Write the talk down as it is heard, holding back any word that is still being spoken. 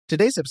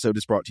Today's episode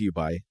is brought to you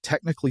by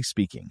Technically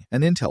Speaking,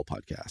 an Intel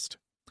podcast.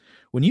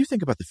 When you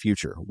think about the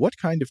future, what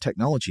kind of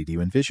technology do you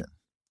envision?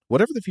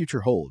 Whatever the future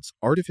holds,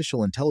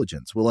 artificial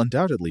intelligence will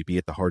undoubtedly be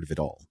at the heart of it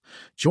all.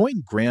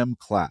 Join Graham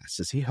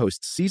Class as he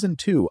hosts Season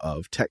 2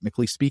 of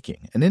Technically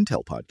Speaking, an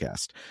Intel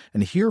podcast,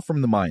 and hear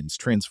from the minds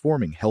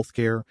transforming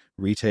healthcare,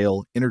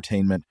 retail,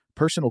 entertainment,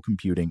 personal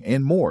computing,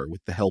 and more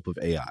with the help of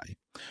AI.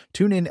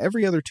 Tune in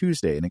every other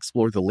Tuesday and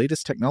explore the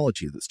latest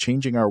technology that's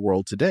changing our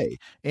world today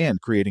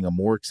and creating a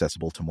more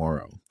accessible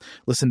tomorrow.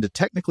 Listen to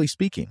Technically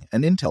Speaking,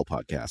 an Intel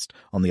podcast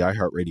on the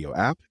iHeartRadio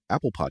app,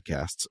 Apple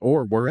Podcasts,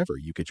 or wherever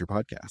you get your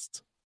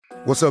podcasts.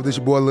 What's up, this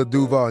your boy Lil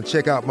Duval, and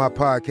check out my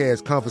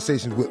podcast,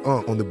 Conversations with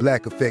Unc, on the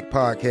Black Effect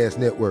Podcast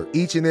Network.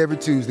 Each and every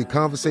Tuesday,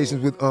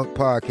 Conversations with Unc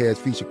podcast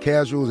feature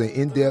casuals and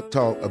in-depth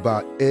talk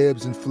about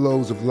ebbs and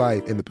flows of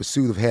life and the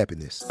pursuit of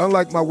happiness.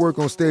 Unlike my work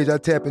on stage, I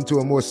tap into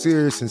a more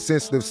serious and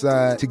sensitive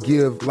side to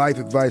give life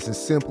advice and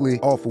simply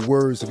offer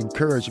words of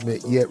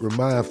encouragement, yet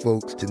remind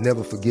folks to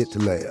never forget to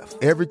laugh.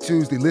 Every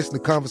Tuesday, listen to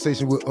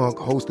Conversations with Unc,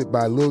 hosted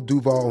by Lil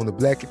Duval on the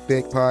Black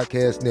Effect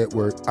Podcast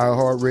Network,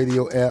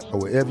 iHeartRadio app,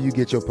 or wherever you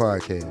get your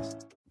podcasts.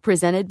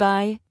 Presented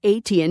by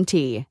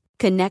AT&T.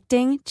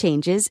 Connecting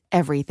changes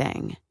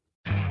everything.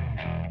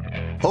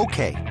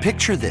 Okay,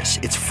 picture this.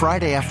 It's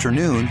Friday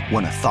afternoon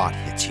when a thought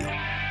hits you.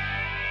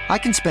 I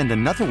can spend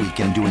another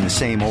weekend doing the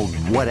same old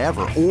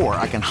whatever, or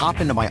I can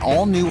hop into my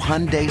all-new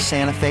Hyundai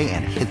Santa Fe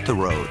and hit the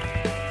road.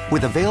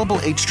 With available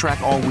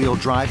H-Track all-wheel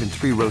drive and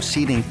 3-row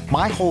seating,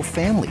 my whole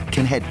family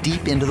can head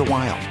deep into the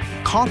wild.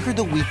 Conquer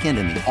the weekend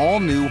in the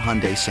all-new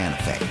Hyundai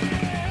Santa Fe.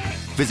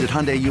 Visit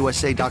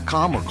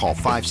HyundaiUSA.com or call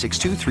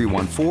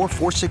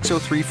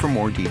 562-314-4603 for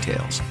more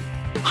details.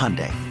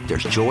 Hyundai,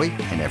 there's joy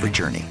in every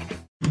journey.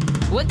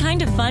 What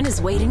kind of fun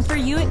is waiting for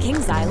you at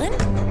Kings Island?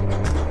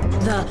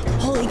 The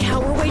holy cow,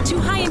 we're way too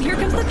high and here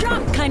comes the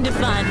drop kind of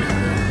fun.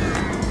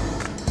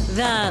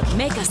 The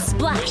make a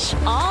splash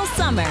all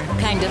summer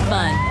kind of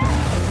fun.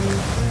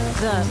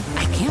 The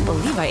I can't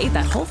believe I ate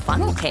that whole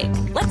funnel cake.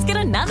 Let's get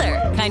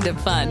another kind of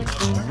fun.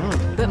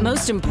 But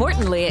most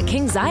importantly, at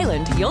Kings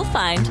Island, you'll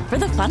find for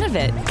the fun of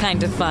it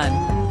kind of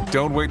fun.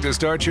 Don't wait to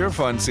start your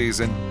fun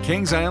season.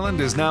 Kings Island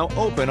is now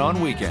open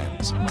on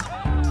weekends.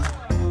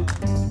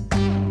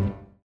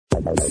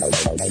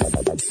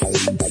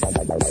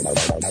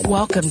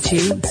 Welcome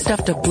to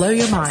Stuff to Blow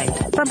Your Mind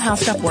from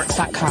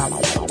HowStuffWorks.com.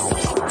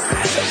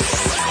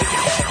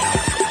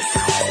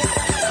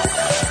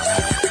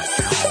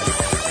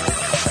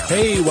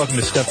 Hey, welcome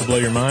to Stuff to Blow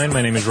Your Mind.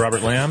 My name is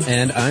Robert Lamb.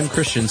 And I'm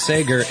Christian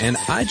Sager, and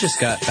I just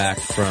got back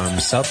from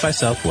South by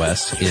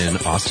Southwest in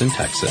Austin,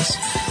 Texas.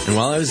 And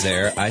while I was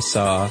there, I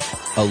saw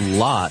a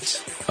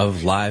lot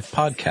of live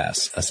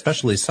podcasts,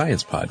 especially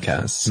science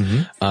podcasts.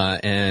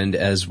 Mm-hmm. And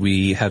as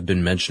we have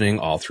been mentioning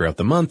all throughout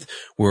the month,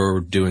 we're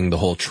doing the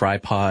whole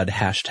tripod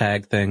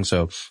hashtag thing.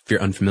 So if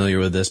you're unfamiliar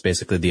with this,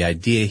 basically the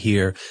idea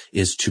here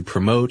is to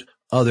promote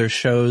other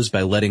shows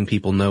by letting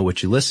people know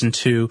what you listen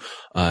to.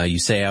 You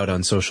say out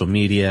on social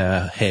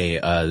media, hey,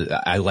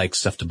 I like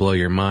Stuff to Blow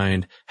Your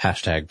Mind,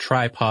 hashtag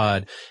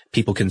tripod.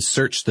 People can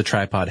search the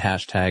tripod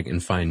hashtag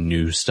and find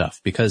new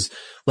stuff because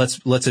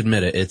let's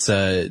admit it, it's,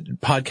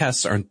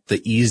 podcasts aren't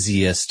the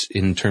easiest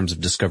in terms of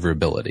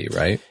discoverability,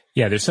 right?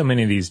 Yeah, there's so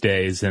many these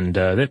days and,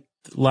 there's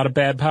a lot of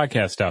bad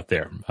podcasts out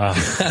there.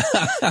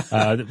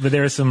 But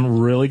there are some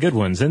really good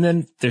ones. And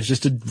then there's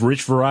just a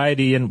rich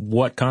variety in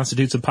what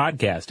constitutes a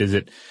podcast. Is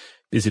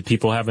it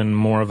people having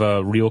more of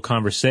a real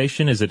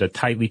conversation? Is it a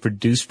tightly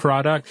produced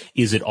product?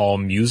 Is it all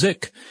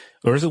music?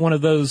 Or is it one of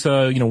those,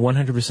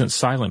 100%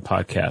 silent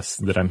podcasts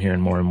that I'm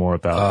hearing more and more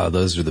about? Oh,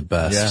 those are the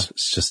best.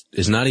 Yeah.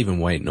 It's not even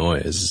white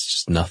noise. It's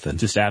just nothing.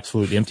 Just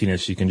absolute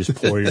emptiness you can just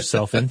pour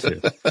yourself into.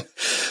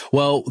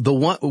 Well,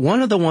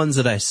 one of the ones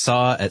that I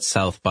saw at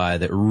South by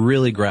that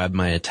really grabbed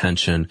my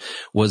attention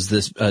was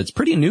this, it's a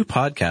pretty new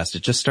podcast.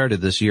 It just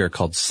started this year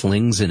called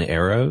Slings and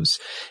Arrows.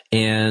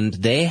 And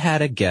they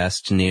had a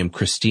guest named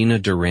Christina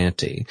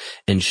Durante.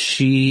 And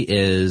she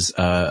is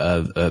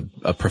a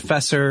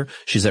professor.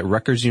 She's at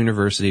Rutgers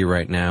University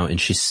right now, and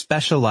she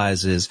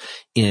specializes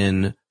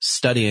in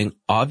studying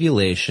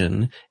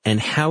ovulation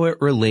and how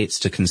it relates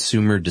to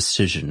consumer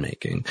decision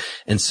making.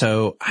 And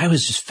so I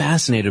was just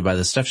fascinated by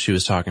the stuff she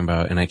was talking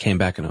about, and I came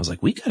back and I was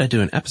like, we got to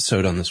do an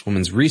episode on this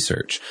woman's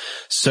research.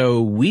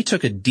 So we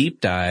took a deep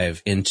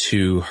dive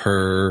into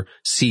her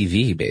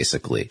CV,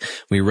 basically.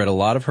 We read a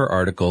lot of her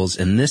articles,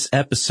 and this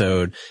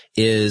episode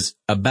is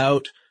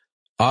about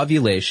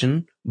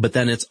ovulation, but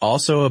then it's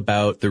also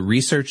about the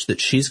research that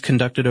she's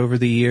conducted over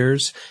the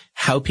years,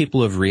 how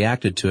people have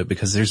reacted to it,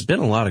 because there's been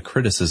a lot of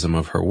criticism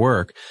of her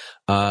work,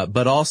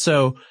 but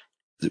also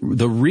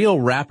the real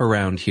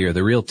wraparound here,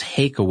 the real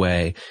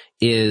takeaway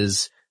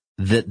is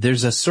that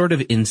there's a sort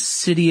of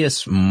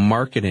insidious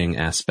marketing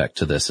aspect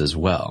to this as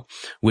well,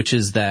 which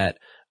is that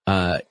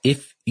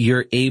if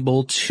you're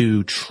able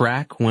to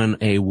track when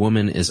a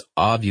woman is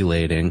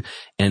ovulating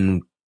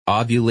and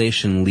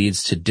ovulation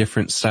leads to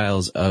different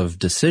styles of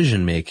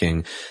decision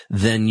making,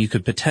 then you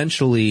could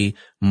potentially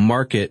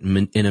market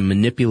in a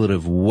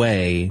manipulative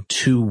way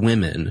to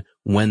women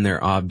when they're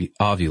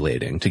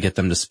ovulating to get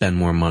them to spend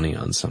more money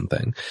on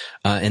something.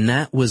 And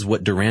that was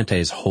what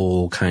Durante's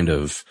whole kind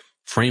of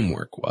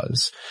framework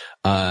was.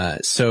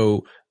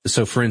 So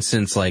for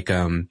instance, like,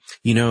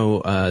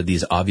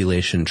 these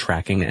ovulation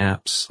tracking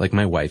apps, like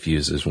my wife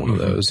uses one of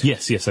those.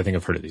 Yes, I think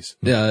I've heard of these.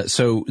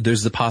 So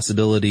there's the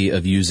possibility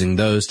of using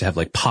those to have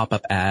like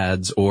pop-up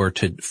ads or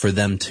for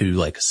them to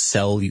like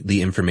sell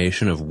the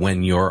information of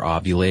when you're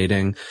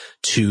ovulating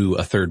to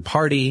a third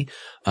party.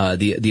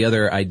 The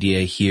other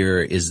idea here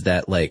is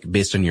that, like,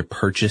 based on your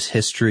purchase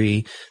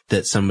history,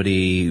 that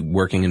somebody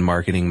working in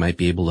marketing might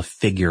be able to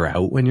figure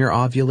out when you're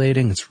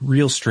ovulating. It's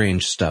real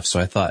strange stuff. So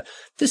I thought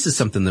this is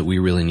something that we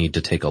really need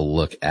to take a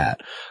look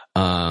at.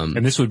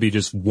 And this would be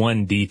just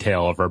one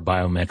detail of our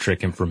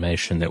biometric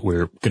information that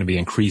we're going to be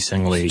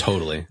increasingly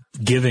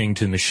giving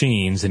to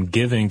machines and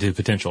giving to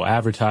potential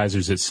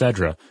advertisers, et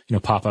cetera.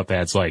 Pop-up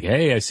ads like,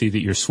 hey, I see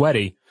that you're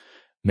sweaty.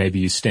 Maybe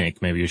you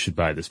stink. Maybe you should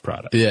buy this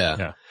product.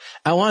 Yeah.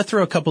 I want to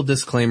throw a couple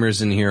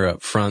disclaimers in here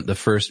up front. The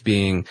first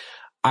being,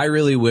 I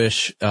really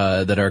wish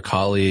that our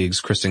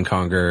colleagues, Kristen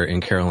Conger and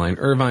Caroline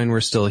Irvine,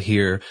 were still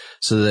here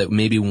so that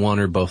maybe one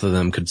or both of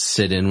them could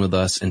sit in with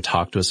us and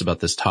talk to us about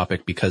this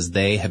topic, because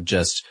they have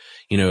just,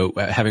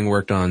 having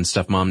worked on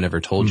Stuff Mom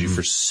Never Told You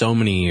for so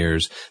many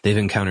years, they've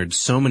encountered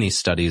so many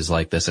studies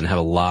like this and have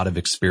a lot of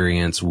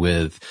experience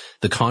with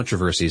the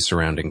controversies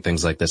surrounding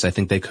things like this. I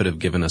think they could have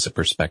given us a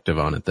perspective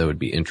on it that would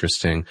be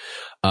interesting.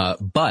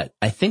 But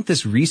I think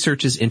this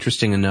research is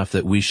interesting enough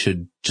that we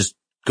should just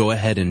go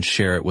ahead and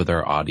share it with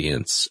our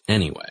audience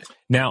anyway.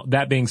 Now,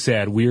 that being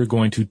said, we are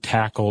going to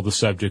tackle the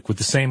subject with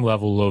the same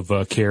level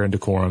of care and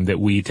decorum that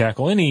we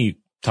tackle any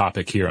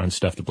topic here on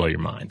Stuff to Blow Your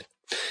Mind.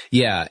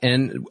 Yeah,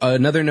 and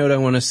another note I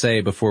want to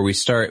say before we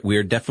start, we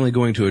are definitely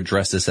going to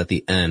address this at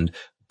the end,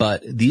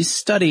 but these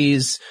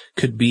studies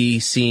could be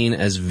seen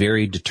as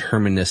very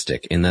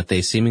deterministic in that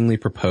they seemingly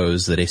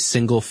propose that a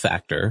single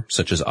factor,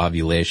 such as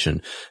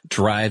ovulation,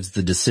 drives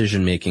the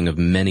decision-making of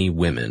many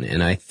women.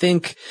 And I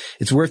think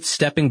it's worth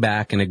stepping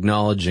back and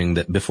acknowledging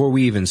that before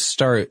we even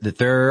start, that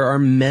there are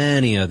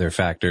many other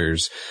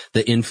factors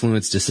that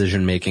influence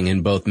decision-making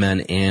in both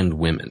men and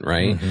women,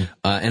 right?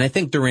 And I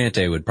think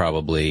Durante would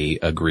probably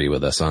agree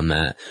with us on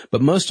that.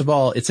 But most of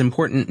all, it's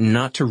important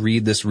not to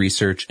read this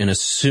research and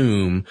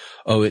assume,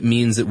 it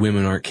means that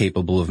women aren't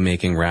capable of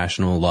making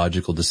rational,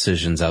 logical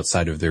decisions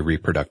outside of their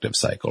reproductive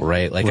cycle,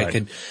 right? Like,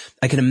 right.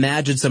 I can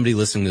imagine somebody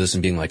listening to this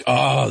and being like,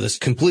 this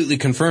completely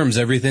confirms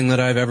everything that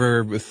I've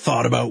ever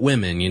thought about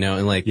women,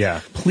 and like,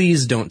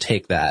 please don't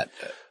take that.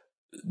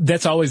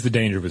 That's always the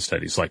danger with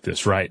studies like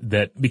this, right?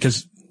 That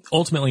because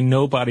ultimately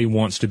nobody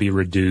wants to be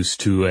reduced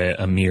to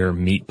a mere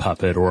meat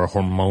puppet or a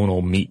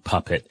hormonal meat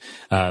puppet,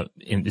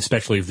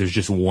 especially if there's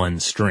just one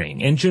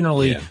string. And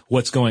generally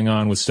what's going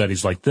on with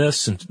studies like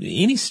this and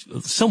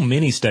so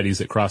many studies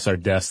that cross our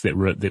desk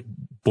that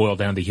boil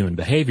down to human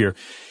behavior,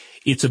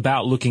 it's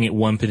about looking at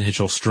one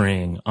potential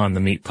string on the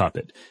meat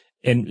puppet.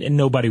 And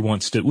nobody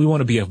wants to, we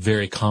want to be a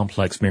very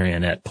complex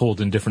marionette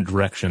pulled in different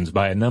directions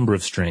by a number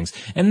of strings.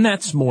 And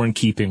that's more in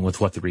keeping with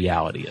what the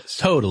reality is.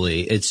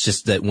 Totally. It's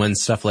just that when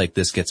stuff like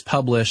this gets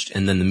published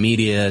and then the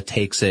media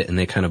takes it and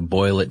they kind of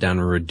boil it down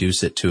and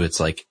reduce it to its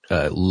like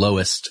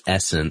lowest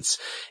essence,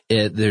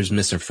 there's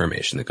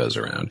misinformation that goes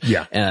around.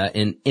 Yeah.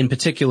 And in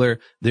particular,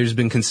 there's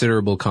been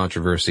considerable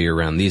controversy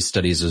around these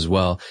studies as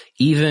well,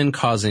 even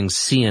causing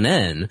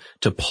CNN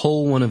to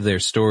pull one of their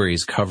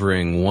stories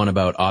covering one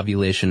about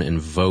ovulation and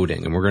voting.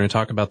 And we're going to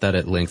talk about that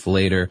at length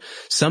later.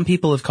 Some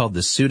people have called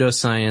this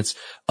pseudoscience.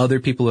 Other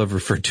people have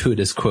referred to it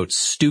as, quote,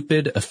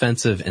 stupid,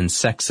 offensive, and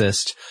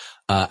sexist.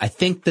 I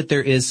think that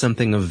there is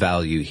something of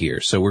value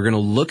here. So we're going to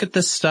look at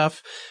this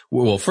stuff.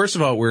 Well, first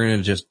of all, we're going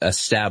to just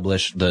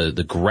establish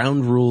the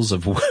ground rules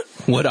of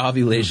what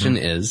ovulation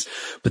is.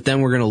 But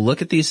then we're going to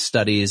look at these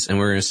studies and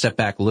we're going to step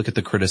back, look at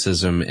the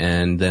criticism,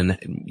 and then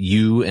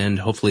you and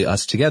hopefully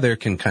us together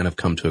can kind of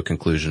come to a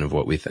conclusion of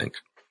what we think.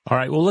 All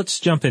right. Well, let's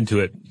jump into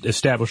it,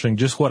 establishing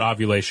just what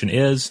ovulation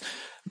is.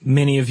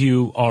 Many of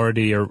you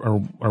already are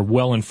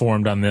well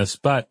informed on this,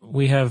 but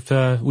we have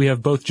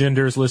both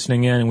genders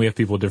listening in and we have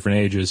people of different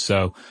ages.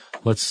 So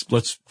let's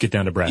get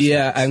down to brass.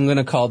 Yeah, I'm going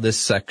to call this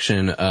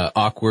section,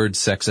 awkward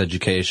sex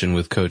education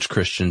with Coach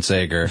Christian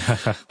Sager.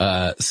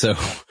 So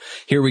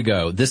here we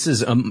go. This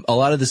is, a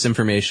lot of this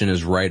information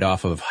is right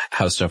off of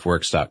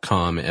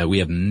howstuffworks.com. We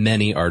have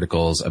many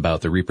articles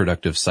about the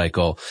reproductive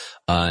cycle,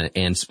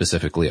 and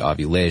specifically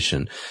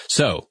ovulation.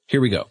 So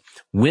here we go.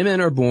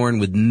 Women are born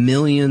with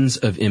millions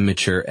of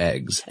immature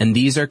eggs, and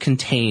these are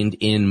contained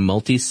in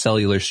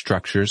multicellular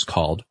structures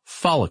called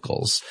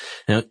follicles.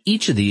 Now,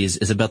 each of these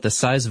is about the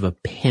size of a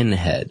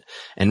pinhead,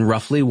 and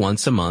roughly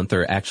once a month,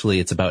 or actually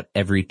it's about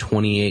every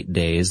 28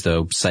 days,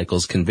 though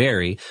cycles can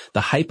vary,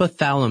 the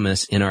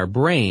hypothalamus in our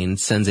brain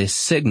sends a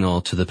signal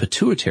to the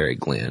pituitary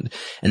gland,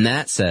 and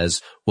that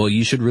says, well,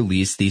 you should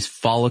release these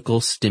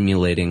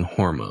follicle-stimulating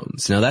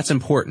hormones. Now, that's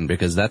important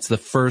because that's the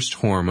first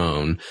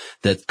hormone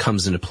that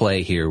comes into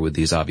play here with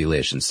these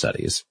ovulation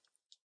studies.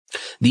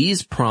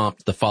 These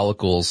prompt the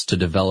follicles to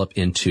develop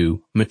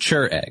into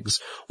mature eggs.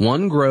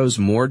 One grows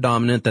more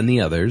dominant than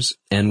the others,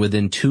 and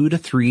within 2 to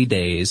 3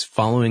 days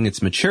following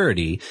its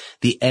maturity,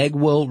 the egg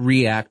will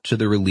react to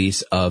the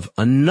release of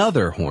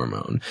another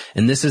hormone,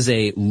 and this is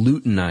a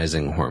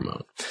luteinizing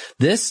hormone.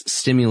 This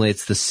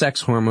stimulates the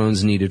sex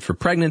hormones needed for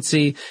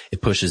pregnancy.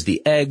 It pushes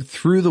the egg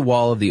through the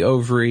wall of the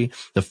ovary.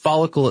 The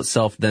follicle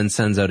itself then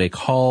sends out a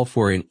call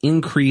for an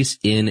increase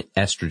in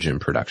estrogen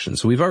production.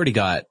 So we've already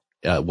got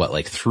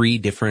 3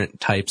 different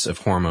types of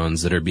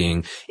hormones that are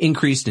being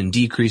increased and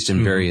decreased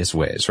in various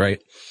ways,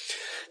 right?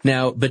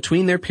 Now,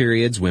 between their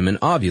periods, women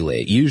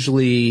ovulate.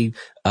 Usually,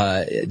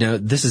 now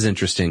this is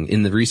interesting.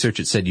 In the research,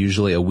 it said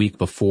usually a week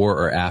before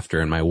or after,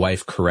 and my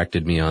wife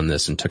corrected me on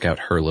this and took out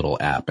her little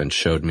app and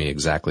showed me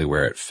exactly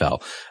where it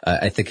fell.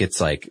 I think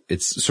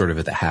it's sort of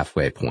at the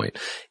halfway point.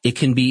 It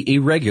can be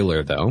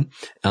irregular though,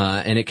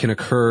 and it can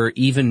occur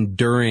even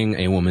during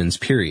a woman's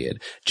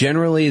period.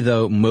 Generally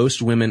though,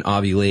 most women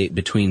ovulate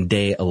between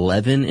day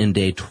 11 and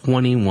day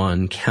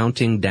 21,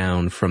 counting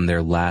down from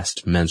their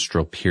last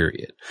menstrual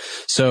period.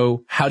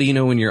 So, how do you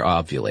know when you're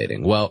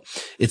ovulating? Well,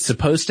 it's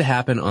supposed to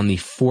happen on the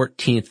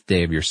 14th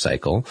day of your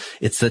cycle.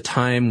 It's the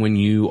time when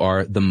you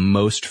are the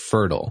most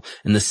fertile.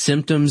 And the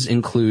symptoms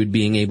include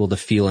being able to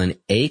feel an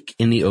ache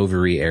in the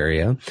ovary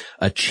area,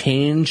 a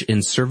change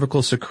in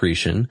cervical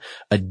secretion,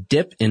 a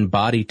dip in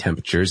body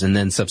temperatures, and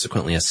then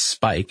subsequently a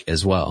spike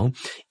as well,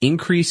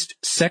 increased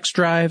sex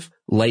drive,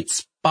 light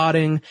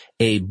spotting,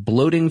 a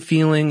bloating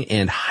feeling,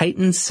 and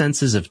heightened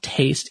senses of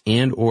taste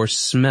and or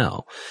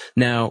smell.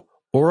 Now,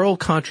 oral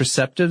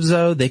contraceptives,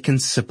 though, they can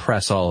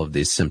suppress all of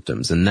these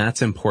symptoms, and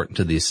that's important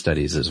to these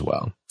studies as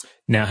well.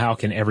 Now, how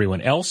can everyone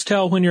else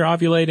tell when you're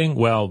ovulating?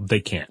 Well, they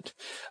can't.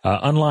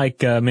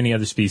 Unlike many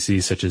other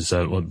species, such as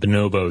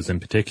bonobos in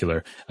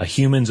particular,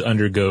 humans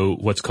undergo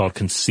what's called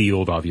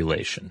concealed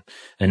ovulation,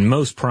 and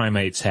most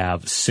primates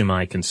have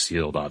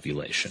semi-concealed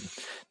ovulation.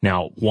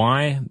 Now,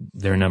 why?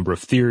 There are a number of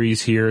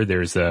theories here.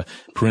 There's the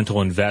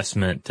parental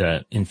investment,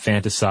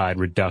 infanticide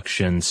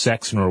reduction,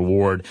 sex and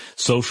reward,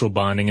 social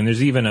bonding, and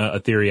there's even a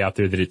theory out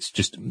there that it's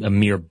just a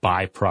mere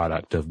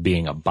byproduct of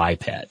being a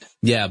biped.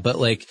 Yeah, but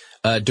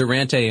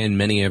Durante in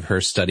many of her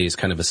studies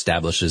kind of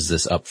establishes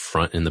this up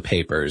front in the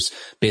papers,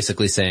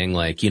 basically saying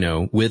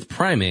with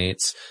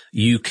primates,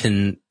 you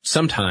can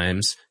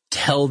sometimes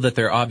tell that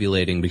they're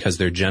ovulating because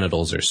their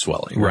genitals are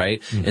swelling,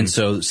 right? Mm-hmm. And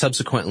so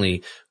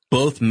subsequently,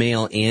 both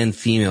male and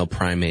female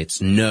primates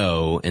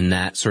know, and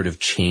that sort of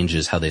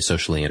changes how they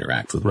socially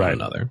interact with one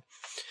another.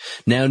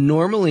 Now,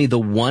 normally the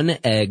one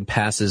egg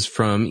passes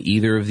from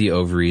either of the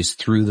ovaries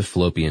through the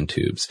fallopian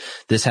tubes.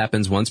 This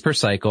happens once per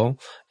cycle,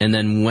 and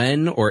then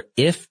when or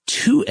if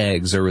 2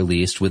 eggs are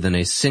released within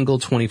a single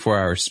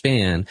 24-hour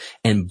span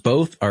and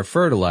both are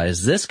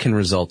fertilized, this can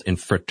result in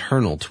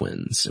fraternal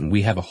twins. And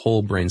we have a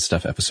whole Brain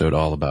Stuff episode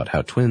all about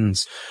how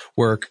twins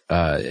work.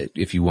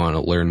 If you want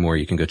to learn more,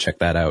 you can go check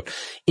that out.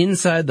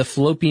 Inside the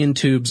fallopian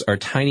tubes are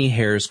tiny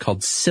hairs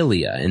called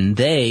cilia, and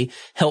they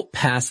help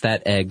pass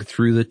that egg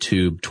through the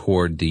tube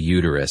toward the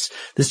uterus.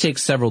 This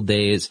takes several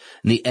days,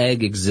 and the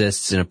egg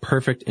exists in a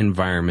perfect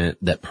environment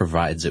that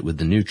provides it with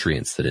the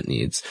nutrients that it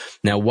needs.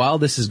 Now, while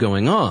this is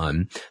going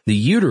on, the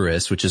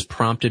uterus, which is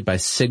prompted by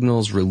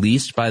signals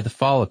released by the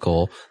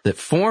follicle that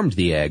formed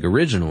the egg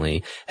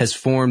originally, has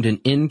formed an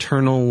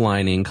internal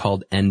lining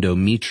called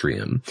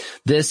endometrium.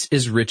 This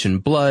is rich in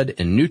blood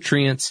and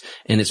nutrients,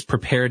 and it's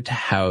prepared to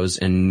house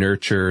and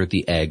nurture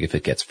the egg if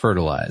it gets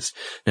fertilized.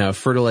 Now, if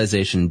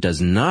fertilization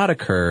does not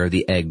occur,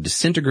 the egg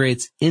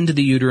disintegrates into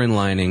the uterine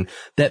lining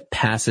that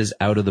passes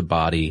out of the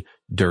body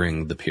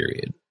during the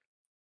period.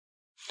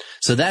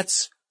 So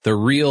that's the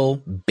real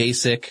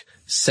basic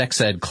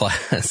sex ed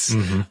class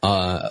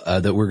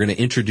that we're going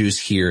to introduce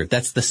here.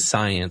 That's the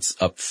science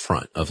up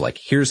front of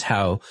here's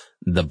how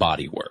the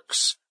body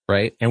works.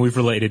 Right? And we've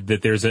related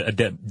that there's a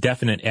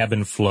definite ebb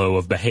and flow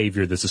of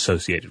behavior that's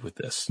associated with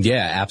this.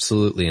 Yeah,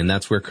 absolutely. And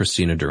that's where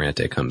Christina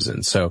Durante comes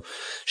in. So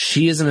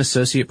she is an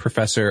associate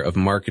professor of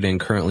marketing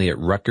currently at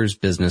Rutgers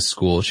Business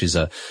School. She's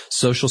a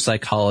social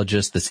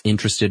psychologist that's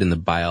interested in the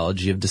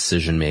biology of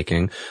decision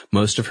making.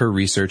 Most of her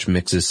research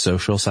mixes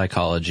social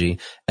psychology,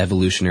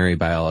 evolutionary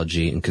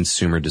biology, and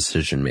consumer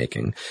decision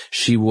making.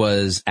 She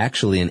was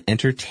actually an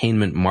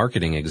entertainment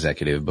marketing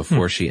executive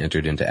before she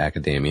entered into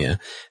academia,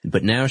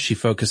 but now she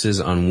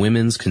focuses on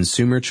women's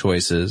consumer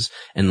choices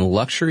and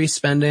luxury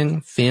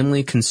spending,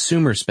 family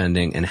consumer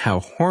spending, and how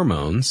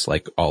hormones,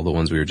 like all the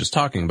ones we were just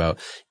talking about,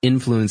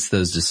 influence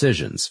those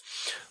decisions.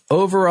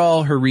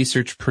 Overall, her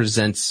research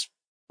presents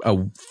a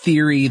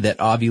theory that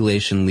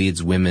ovulation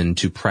leads women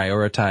to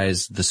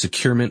prioritize the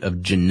securement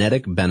of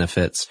genetic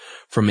benefits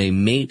from a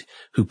mate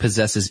who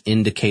possesses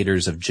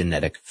indicators of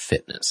genetic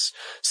fitness.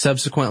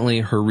 Subsequently,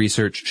 her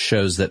research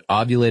shows that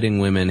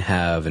ovulating women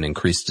have an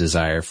increased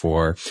desire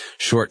for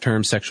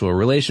short-term sexual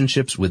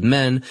relationships with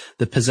men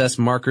that possess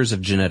markers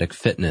of genetic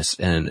fitness.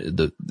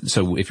 And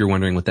so if you're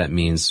wondering what that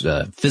means,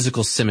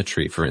 physical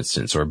symmetry, for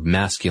instance, or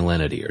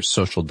masculinity or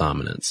social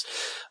dominance.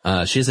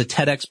 She has a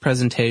TEDx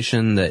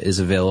presentation that is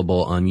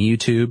available on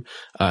YouTube.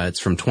 It's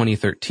from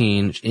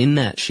 2013. In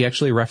that, she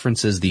actually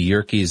references the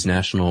Yerkes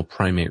National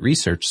Primate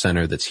Research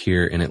Center that's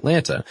here in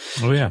Atlanta.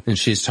 Oh, yeah. And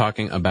she's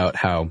talking about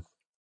how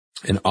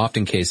in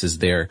often cases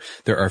there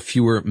are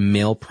fewer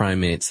male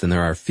primates than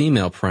there are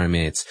female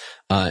primates.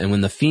 And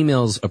when the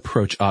females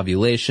approach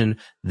ovulation,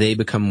 they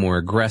become more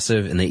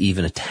aggressive and they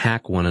even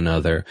attack one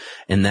another.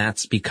 And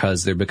that's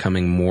because they're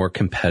becoming more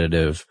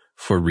competitive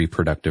for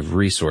reproductive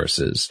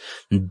resources.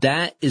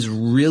 That is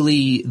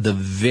really the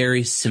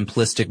very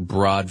simplistic,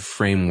 broad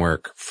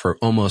framework for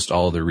almost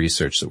all the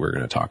research that we're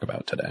going to talk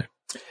about today.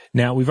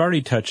 Now, we've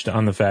already touched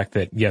on the fact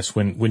that, yes,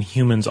 when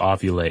humans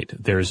ovulate,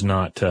 there's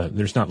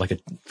not like a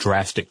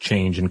drastic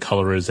change in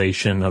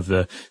colorization of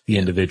the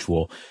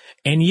individual.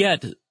 And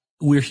yet,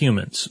 we're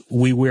humans.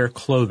 We wear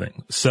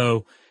clothing.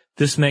 So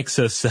this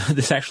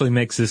actually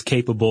makes us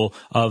capable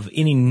of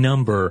any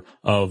number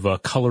of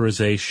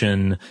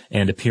colorization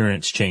and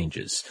appearance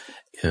changes.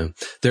 Yeah.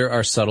 There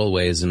are subtle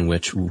ways in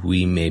which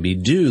we maybe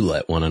do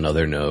let one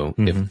another know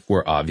if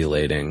we're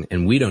ovulating,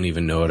 and we don't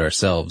even know it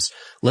ourselves.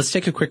 Let's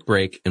take a quick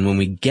break, and when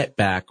we get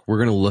back, we're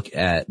going to look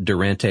at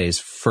Durante's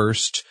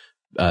first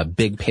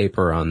big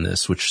paper on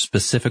this, which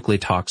specifically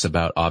talks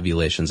about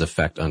ovulation's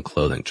effect on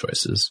clothing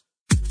choices.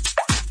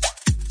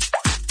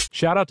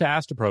 Shout out to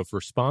Astepro for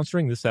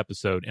sponsoring this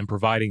episode and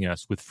providing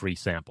us with free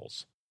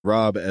samples.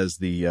 Rob, as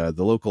the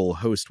local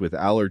host with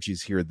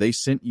allergies here, they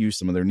sent you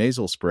some of their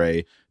nasal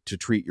spray to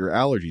treat your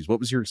allergies. What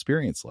was your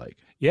experience like?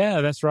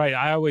 Yeah, that's right.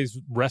 I always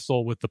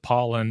wrestle with the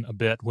pollen a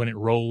bit when it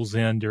rolls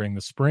in during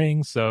the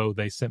spring, so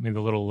they sent me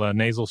the little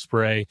nasal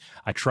spray.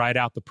 I tried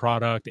out the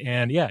product,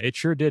 and yeah, it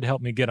sure did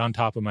help me get on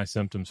top of my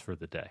symptoms for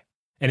the day.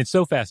 And it's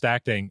so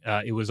fast-acting,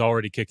 it was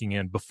already kicking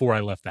in before I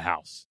left the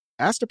house.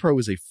 Astepro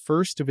is a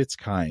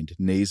first-of-its-kind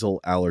nasal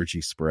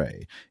allergy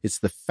spray. It's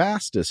the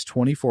fastest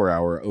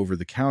 24-hour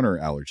over-the-counter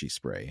allergy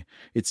spray.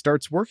 It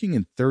starts working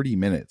in 30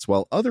 minutes,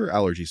 while other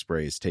allergy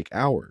sprays take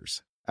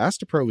hours.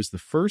 Astepro is the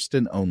first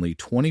and only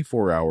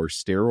 24-hour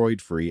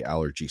steroid-free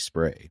allergy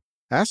spray.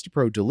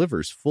 Astepro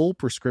delivers full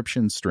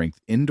prescription-strength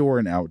indoor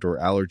and outdoor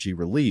allergy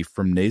relief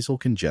from nasal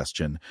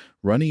congestion,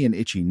 runny and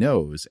itchy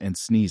nose, and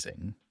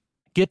sneezing.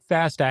 Get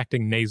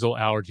fast-acting nasal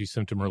allergy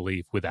symptom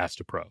relief with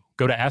Astepro.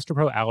 Go to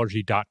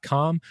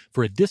asteproallergy.com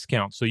for a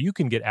discount so you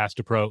can get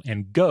Astepro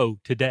and go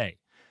today.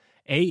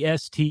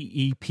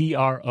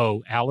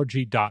 ASTEPRO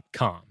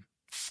allergy.com.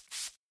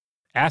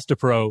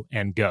 Astepro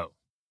and go.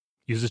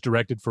 Use as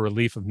directed for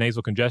relief of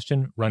nasal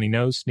congestion, runny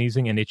nose,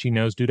 sneezing, and itchy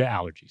nose due to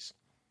allergies.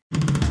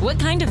 What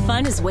kind of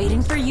fun is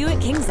waiting for you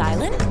at Kings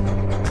Island?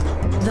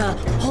 The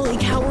holy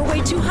cow, we're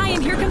way too high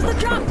and here comes the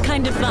drop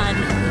kind of fun.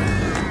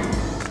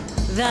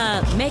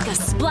 The make a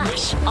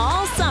splash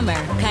all summer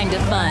kind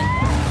of fun.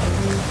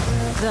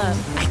 The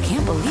I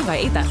can't believe I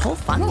ate that whole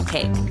funnel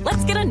cake.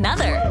 Let's get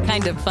another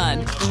kind of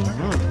fun.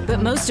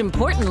 But most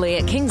importantly,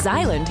 at Kings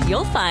Island,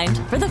 you'll find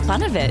for the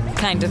fun of it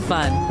kind of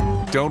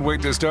fun. Don't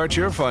wait to start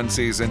your fun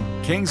season.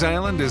 Kings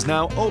Island is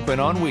now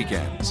open on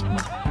weekends.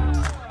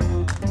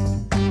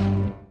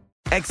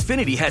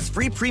 Xfinity has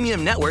free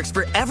premium networks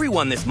for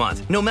everyone this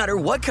month, no matter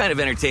what kind of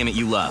entertainment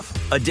you love.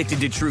 Addicted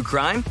to true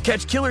crime?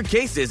 Catch killer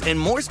cases and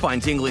more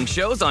spine-tingling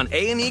shows on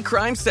A&E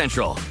Crime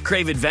Central.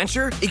 Crave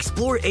adventure?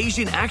 Explore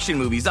Asian action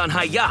movies on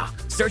Hi-Ya.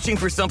 Searching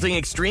for something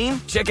extreme?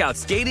 Check out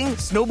skating,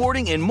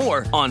 snowboarding, and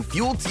more on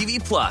Fuel TV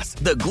Plus,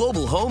 the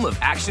global home of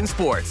action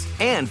sports.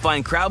 And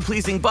find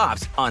crowd-pleasing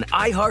bops on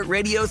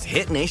iHeartRadio's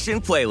Hit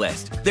Nation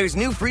playlist. There's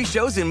new free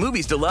shows and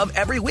movies to love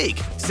every week.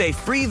 Say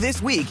free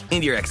this week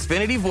in your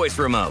Xfinity voice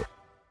remote.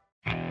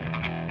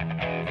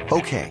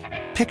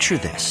 Okay, picture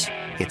this.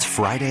 It's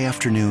Friday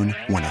afternoon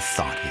when a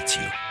thought hits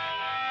you.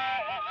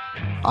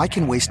 I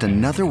can waste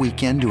another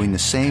weekend doing the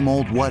same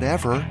old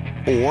whatever,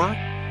 or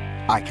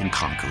I can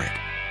conquer it.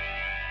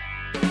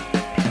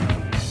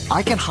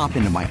 I can hop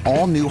into my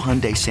all-new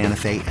Hyundai Santa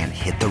Fe and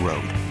hit the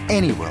road.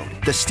 Any road.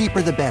 The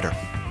steeper, the better.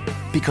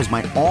 Because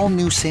my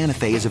all-new Santa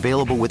Fe is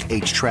available with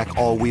H-Track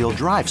all-wheel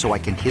drive, so I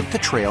can hit the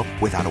trail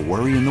without a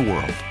worry in the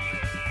world.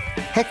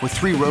 Heck, with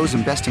 3 rows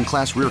and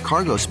best-in-class rear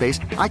cargo space,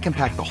 I can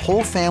pack the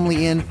whole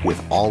family in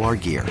with all our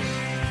gear.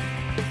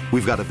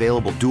 We've got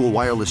available dual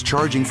wireless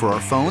charging for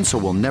our phones, so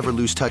we'll never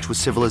lose touch with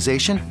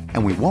civilization,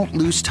 and we won't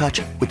lose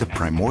touch with the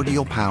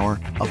primordial power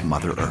of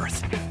Mother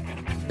Earth.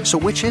 So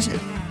which is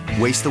it?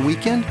 Waste the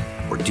weekend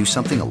or do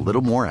something a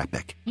little more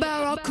epic?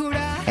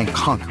 And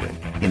conquer it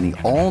in the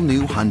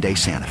all-new Hyundai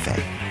Santa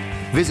Fe.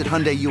 Visit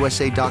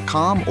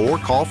HyundaiUSA.com or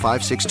call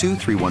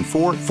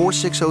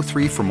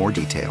 562-314-4603 for more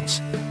details.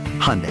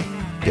 Hyundai,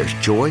 there's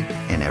joy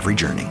in every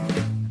journey.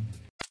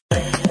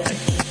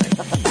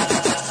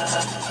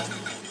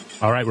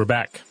 All right, we're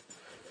back.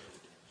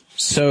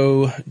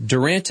 So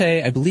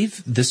Durante, I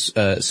believe this,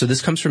 so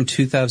this comes from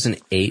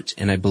 2008,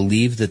 and I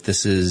believe that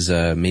this is,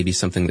 maybe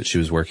something that she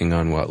was working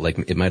on, like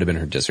it might have been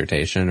her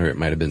dissertation, or it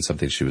might have been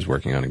something she was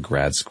working on in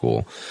grad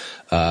school.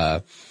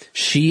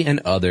 She and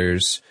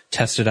others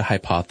tested a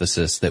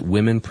hypothesis that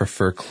women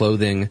prefer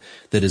clothing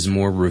that is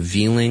more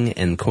revealing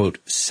and, quote,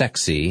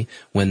 sexy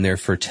when their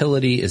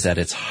fertility is at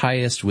its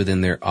highest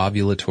within their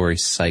ovulatory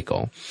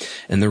cycle.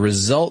 And the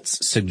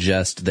results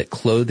suggest that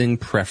clothing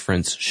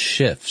preference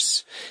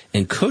shifts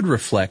and could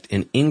reflect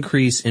an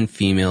increase in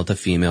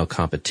female-to-female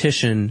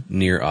competition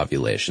near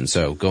ovulation.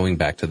 So going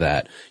back to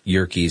that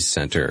Yerkes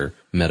Center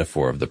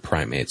metaphor of the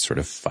primates sort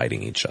of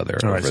fighting each other.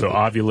 All right, so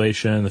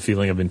ovulation, the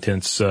feeling of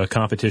intense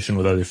competition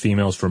with other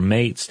females for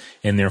mates,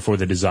 and therefore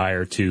the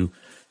desire to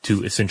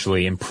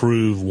essentially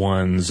improve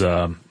one's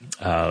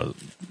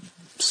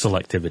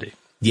selectivity.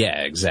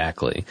 Yeah,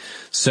 exactly.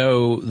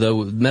 So the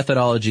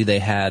methodology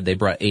they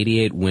brought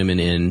 88 women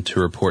in to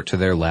report to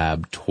their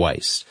lab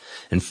twice.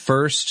 And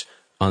first,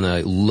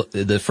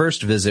 the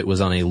first visit was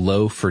on a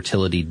low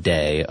fertility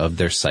day of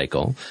their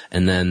cycle,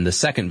 and then the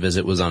second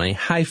visit was on a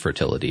high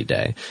fertility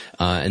day.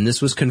 And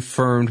this was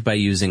confirmed by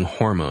using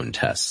hormone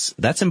tests.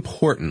 That's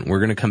important. We're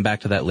going to come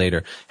back to that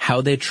later. How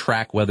they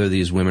track whether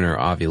these women are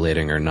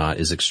ovulating or not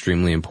is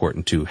extremely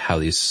important to how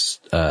these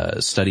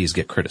studies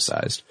get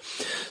criticized.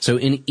 So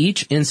in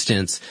each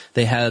instance,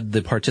 they had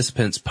the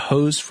participants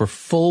pose for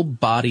full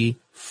body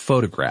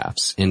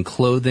photographs in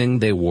clothing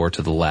they wore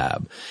to the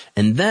lab.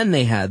 And then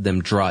they had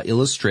them draw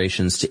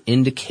illustrations to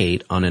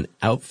indicate on an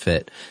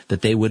outfit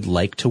that they would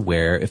like to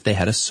wear if they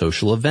had a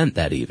social event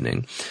that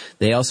evening.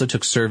 They also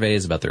took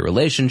surveys about their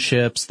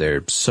relationships,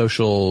 their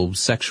social,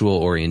 sexual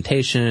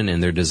orientation,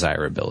 and their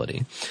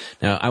desirability.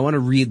 Now, I want to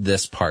read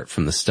this part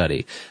from the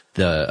study.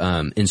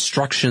 The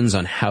instructions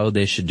on how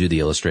they should do the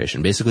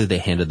illustration. Basically, they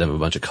handed them a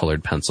bunch of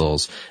colored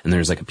pencils, and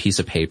there's like a piece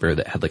of paper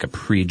that had like a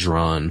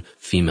pre-drawn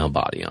female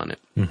body on it.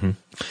 Mm-hmm.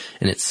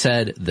 And it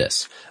said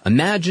this: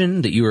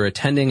 imagine that you are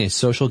attending a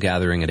social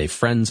gathering at a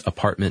friend's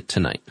apartment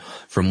tonight.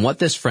 From what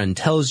this friend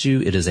tells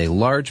you, it is a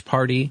large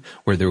party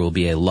where there will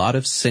be a lot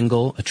of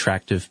single,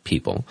 attractive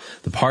people.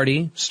 The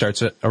party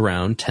starts at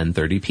around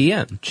 10:30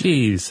 p.m.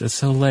 Jeez, that's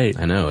so late.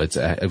 I know. It's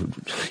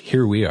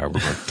here we are.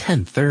 We're like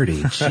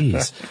 10:30.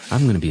 Jeez,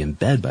 I'm going to be in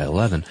bed by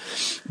 11.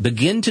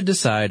 Begin to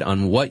decide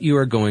on what you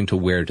are going to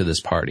wear to this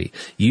party.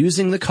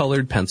 Using the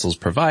colored pencils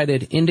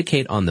provided,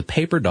 indicate on the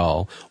paper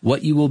doll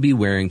what you will be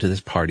wearing to this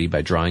party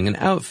by drawing an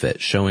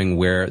outfit showing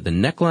where the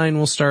neckline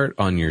will start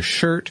on your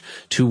shirt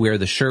to where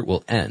the shirt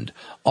will end.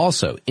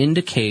 Also,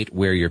 indicate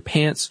where your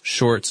pants,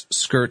 shorts,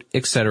 skirt,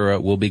 etc.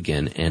 will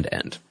begin and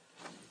end.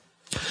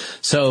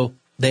 So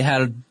they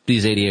had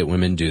these 88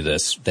 women do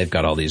this. They've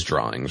got all these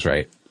drawings,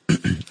 right?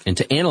 And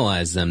to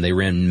analyze them, they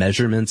ran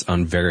measurements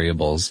on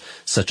variables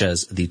such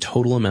as the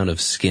total amount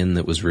of skin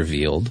that was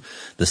revealed,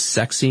 the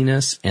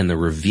sexiness and the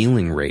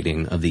revealing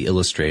rating of the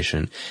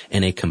illustration,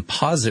 and a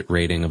composite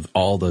rating of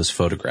all those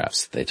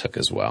photographs that they took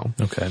as well.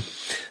 Okay.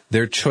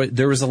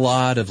 There was a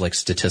lot of like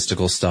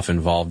statistical stuff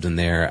involved in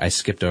there. I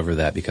skipped over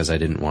that because I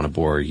didn't want to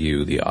bore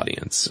you, the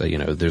audience.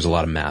 There's a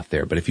lot of math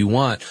there. But if you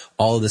want,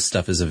 all of this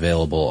stuff is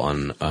available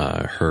on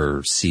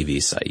her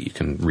CV site. You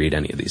can read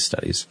any of these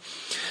studies.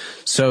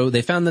 So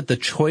they found that the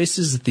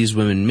choices that these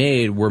women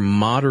made were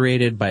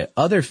moderated by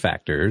other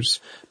factors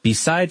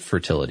beside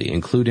fertility,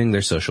 including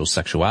their social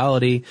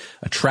sexuality,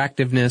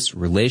 attractiveness,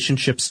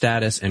 relationship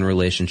status, and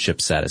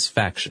relationship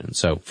satisfaction.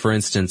 So, for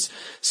instance,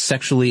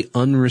 sexually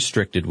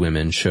unrestricted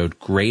women showed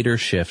greater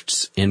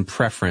shifts in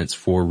preference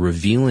for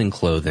revealing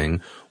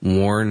clothing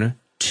worn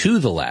to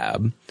the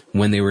lab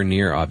when they were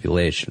near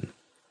ovulation.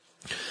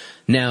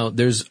 Now,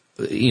 there's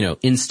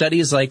in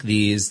studies like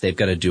these, they've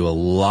got to do a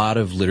lot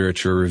of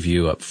literature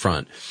review up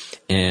front.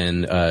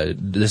 And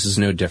this is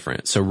no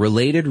different. So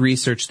related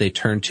research they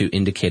turned to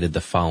indicated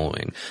the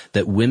following: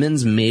 that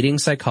women's mating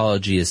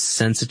psychology is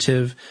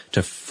sensitive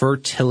to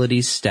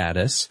fertility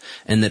status,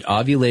 and that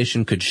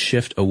ovulation could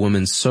shift a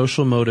woman's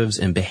social motives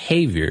and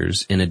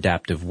behaviors in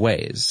adaptive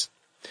ways.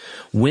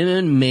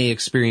 Women may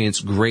experience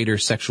greater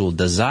sexual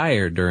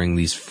desire during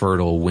these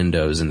fertile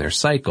windows in their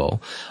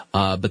cycle,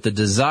 but the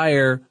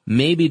desire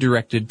may be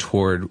directed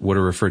toward what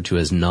are referred to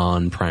as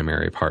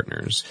non-primary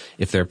partners,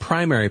 if their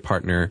primary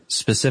partner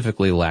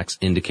specifically lacks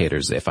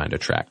indicators they find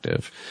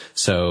attractive.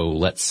 So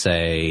let's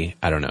say,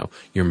 I don't know,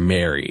 you're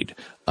married,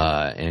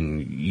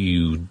 and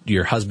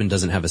your husband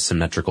doesn't have a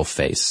symmetrical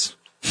face.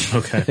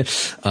 Okay.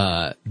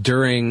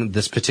 During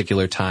this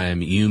particular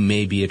time, you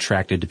may be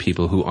attracted to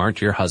people who aren't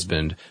your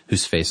husband,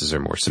 whose faces are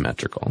more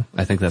symmetrical.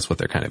 I think that's what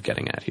they're kind of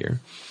getting at here.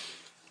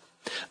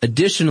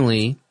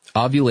 Additionally,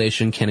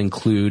 ovulation can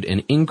include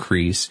an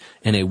increase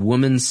in a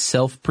woman's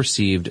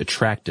self-perceived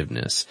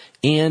attractiveness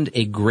and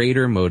a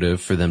greater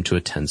motive for them to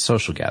attend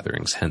social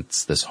gatherings,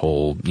 hence this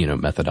whole,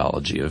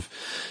 methodology of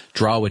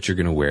draw what you're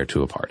going to wear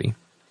to a party.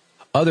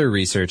 Other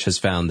research has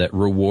found that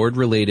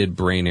reward-related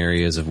brain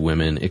areas of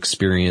women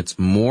experience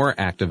more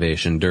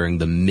activation during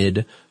the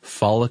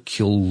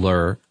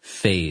mid-follicular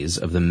phase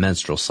of the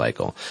menstrual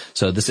cycle.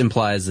 So this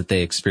implies that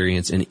they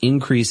experience an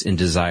increase in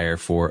desire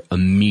for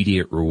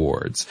immediate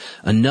rewards.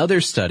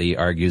 Another study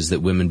argues that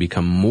women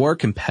become more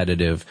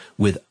competitive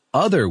with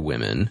other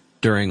women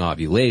during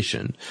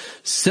ovulation.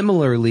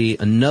 Similarly,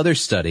 another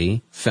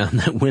study found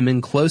that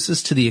women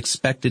closest to the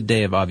expected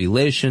day of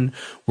ovulation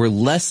were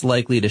less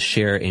likely to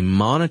share a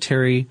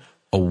monetary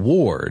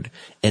award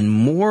and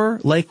more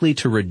likely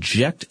to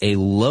reject a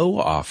low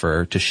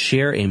offer to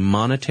share a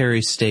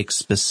monetary stake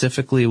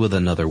specifically with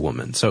another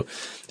woman. So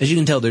as you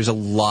can tell, there's a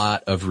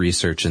lot of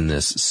research in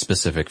this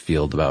specific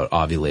field about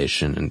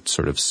ovulation and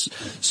sort of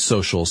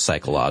social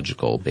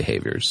psychological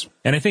behaviors.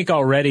 And I think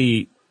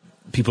already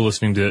people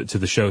listening to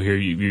the show here,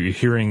 you're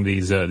hearing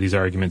these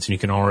arguments, and you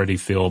can already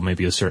feel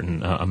maybe a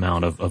certain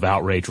amount of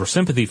outrage or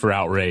sympathy for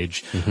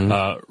outrage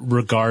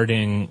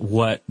regarding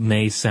what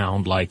may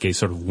sound like a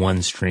sort of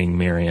one-string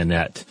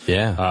marionette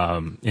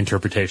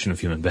interpretation of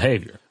human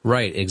behavior.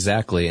 Right,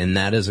 exactly. And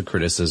that is a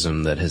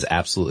criticism that has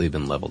absolutely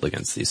been leveled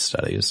against these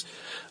studies.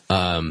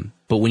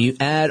 But when you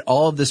add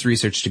all of this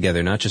research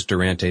together, not just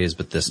Durante's,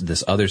 but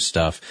this other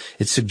stuff,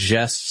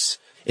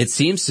 it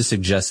seems to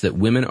suggest that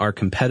women are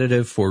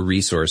competitive for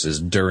resources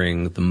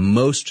during the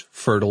most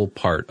fertile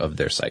part of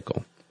their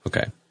cycle.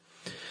 Okay.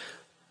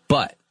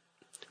 But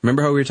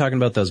remember how we were talking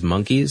about those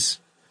monkeys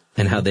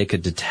and how they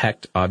could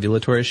detect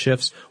ovulatory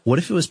shifts? What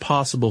if it was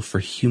possible for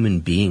human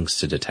beings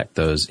to detect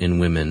those in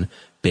women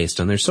based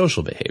on their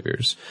social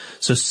behaviors?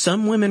 So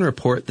some women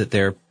report that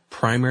their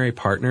primary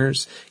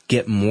partners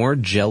get more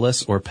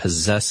jealous or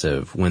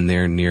possessive when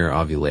they're near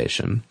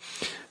ovulation.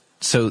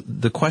 So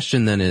the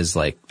question then is,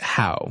 like,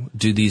 how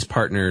do these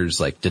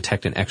partners, like,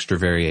 detect an extra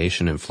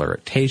variation in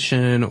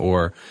flirtation?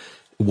 Or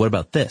what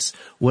about this?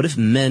 What if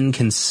men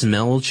can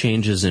smell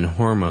changes in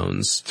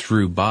hormones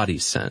through body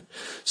scent?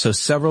 So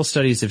several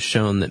studies have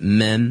shown that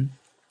men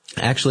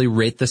actually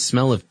rate the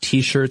smell of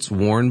t-shirts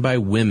worn by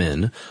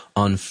women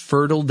on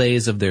fertile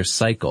days of their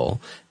cycle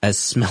as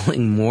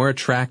smelling more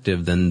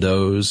attractive than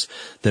those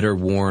that are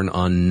worn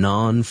on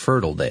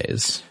non-fertile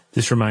days.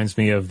 This reminds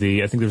me of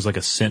I think there was like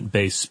a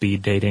scent-based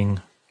speed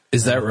dating.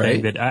 Is that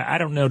right? That I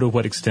don't know to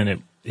what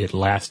extent it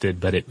lasted,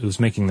 but it was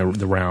making the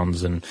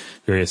rounds and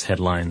various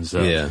headlines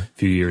a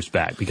few years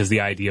back, because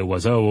the idea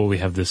was, we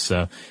have this,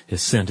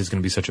 his scent is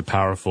going to be such a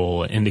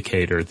powerful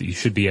indicator that you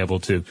should be able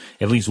to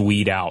at least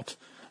weed out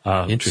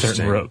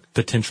certain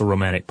potential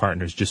romantic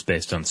partners just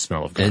based on the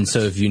smell of garments.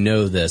 And so if you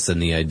know this, then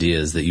the idea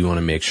is that you want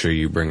to make sure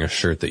you bring a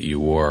shirt that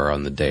you wore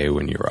on the day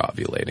when you were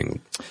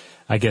ovulating.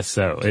 I guess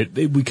so.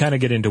 We kind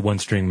of get into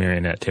one-string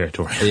marionette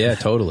territory. Yeah,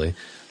 totally.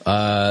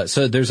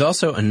 So there's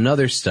also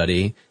another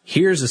study.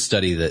 Here's a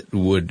study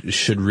that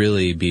should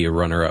really be a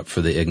runner-up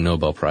for the Ig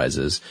Nobel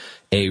Prizes.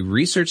 A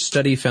research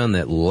study found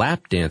that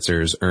lap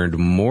dancers earned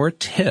more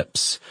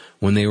tips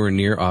when they were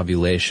near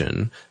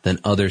ovulation than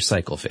other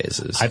cycle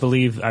phases.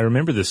 I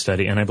remember this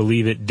study, and I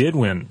believe it did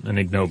win an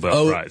Ig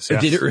Nobel Prize.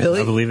 Yes. Did it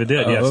really? I believe it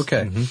did, yes.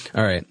 Okay.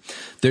 All right.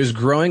 There's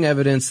growing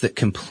evidence that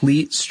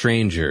complete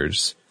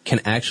strangers can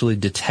actually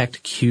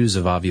detect cues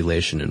of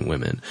ovulation in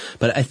women.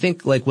 But I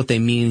think, like, what they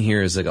mean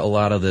here is, like, a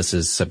lot of this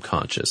is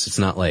subconscious. It's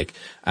not like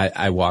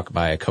I walk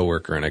by a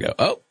coworker and I go,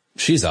 oh,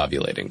 she's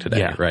ovulating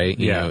today, right?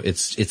 You know,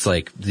 it's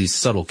like these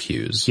subtle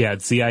cues. Yeah,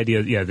 it's the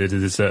idea, that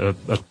it's a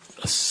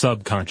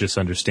subconscious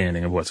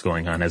understanding of what's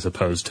going on, as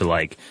opposed to,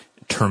 like,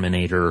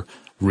 Terminator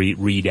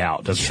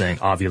readout of saying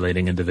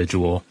ovulating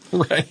individual.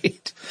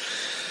 Right.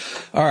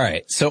 All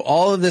right. So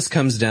all of this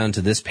comes down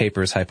to this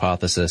paper's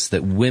hypothesis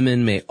that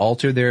women may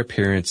alter their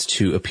appearance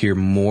to appear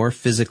more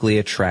physically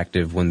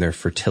attractive when their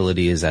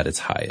fertility is at its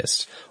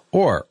highest.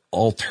 Or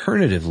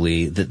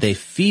alternatively, that they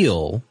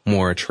feel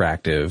more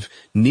attractive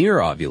near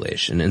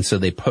ovulation, and so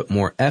they put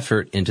more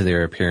effort into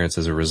their appearance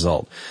as a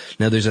result.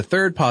 Now, there's a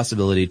third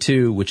possibility,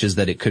 too, which is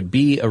that it could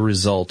be a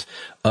result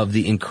of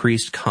the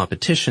increased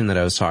competition that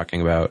I was talking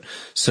about,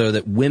 so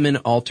that women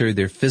alter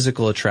their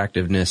physical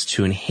attractiveness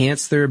to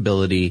enhance their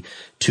ability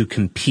to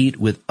compete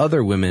with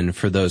other women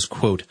for those,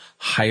 quote,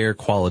 higher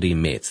quality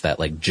mates, that,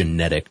 like,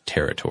 genetic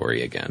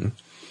territory again.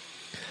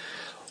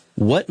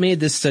 What made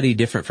this study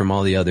different from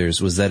all the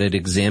others was that it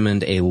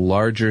examined a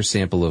larger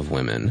sample of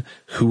women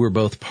who were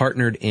both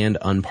partnered and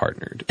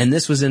unpartnered. And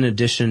this was in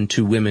addition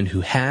to women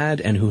who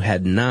had and who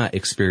had not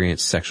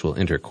experienced sexual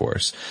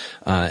intercourse.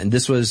 And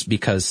this was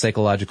because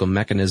psychological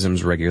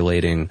mechanisms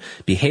regulating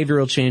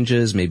behavioral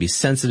changes may be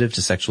sensitive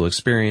to sexual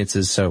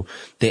experiences. So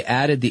they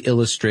added the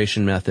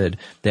illustration method.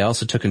 They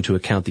also took into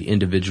account the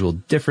individual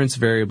difference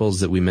variables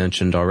that we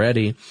mentioned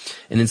already.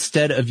 And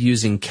instead of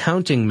using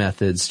counting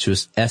methods to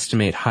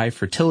estimate high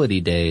fertility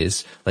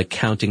days, like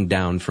counting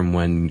down from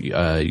when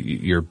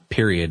your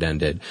period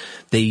ended,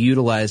 they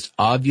utilized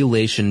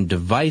ovulation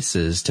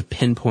devices to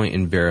pinpoint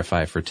and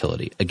verify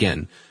fertility.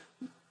 Again,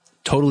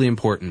 totally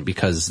important,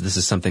 because this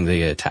is something they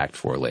get attacked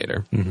for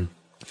later.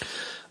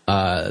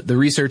 The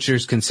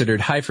researchers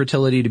considered high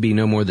fertility to be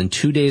no more than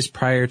 2 days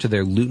prior to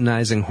their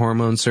luteinizing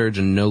hormone surge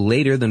and no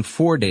later than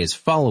 4 days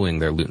following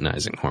their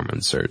luteinizing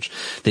hormone surge.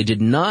 They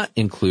did not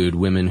include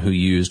women who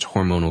used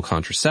hormonal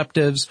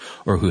contraceptives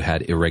or who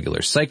had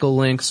irregular cycle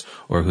lengths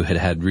or who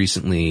had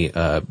recently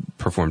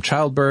performed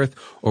childbirth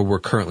or were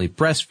currently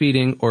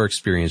breastfeeding or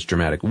experienced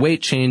dramatic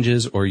weight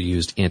changes or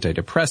used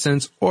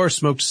antidepressants or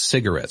smoked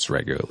cigarettes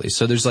regularly.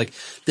 So there's like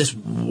this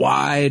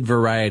wide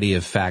variety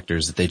of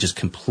factors that they just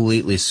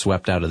completely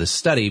swept out of the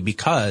study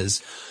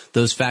because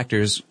those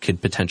factors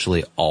could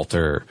potentially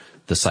alter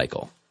the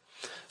cycle.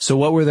 So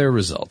what were their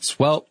results?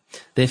 Well,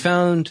 they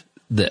found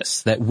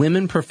that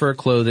women prefer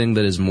clothing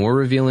that is more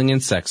revealing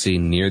and sexy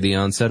near the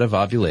onset of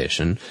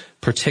ovulation,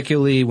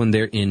 particularly when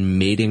they're in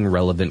mating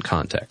relevant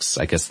contexts.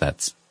 I guess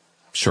that's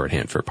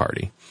shorthand for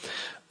party.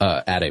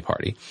 At a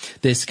party.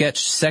 They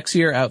sketched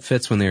sexier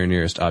outfits when they were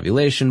nearest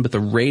ovulation, but the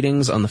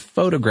ratings on the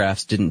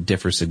photographs didn't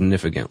differ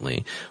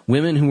significantly.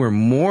 Women who were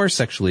more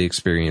sexually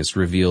experienced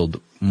revealed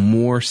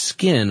more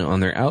skin on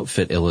their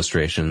outfit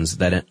illustrations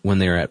when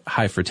they were at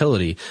high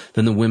fertility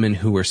than the women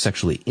who were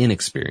sexually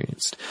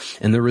inexperienced.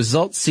 And the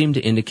results seemed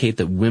to indicate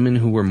that women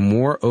who were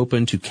more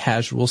open to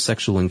casual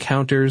sexual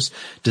encounters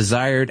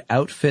desired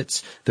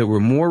outfits that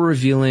were more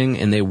revealing,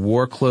 and they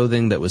wore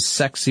clothing that was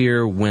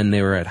sexier when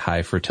they were at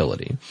high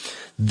fertility.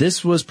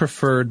 This was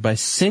preferred by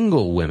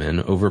single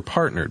women over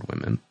partnered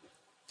women.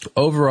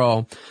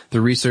 Overall,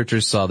 the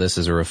researchers saw this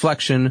as a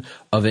reflection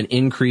of an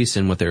increase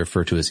in what they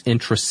refer to as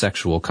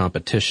intrasexual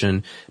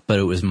competition, but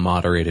it was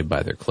moderated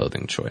by their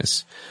clothing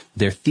choice.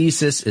 Their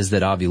thesis is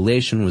that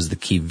ovulation was the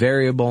key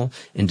variable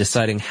in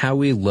deciding how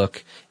we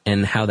look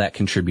and how that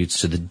contributes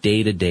to the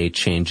day-to-day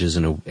changes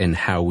in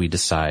how we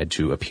decide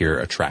to appear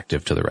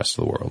attractive to the rest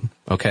of the world.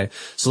 Okay?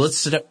 So let's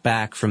step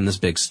back from this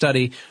big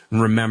study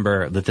and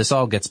remember that this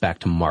all gets back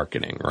to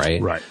marketing,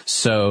 right? Right.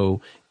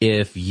 So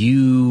if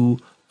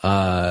you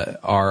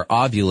are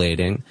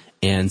ovulating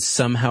and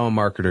somehow a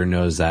marketer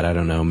knows that, I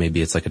don't know,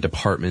 maybe it's like a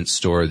department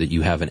store that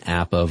you have an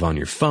app of on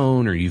your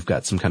phone, or you've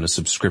got some kind of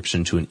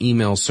subscription to an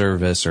email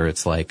service, or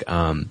it's like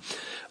an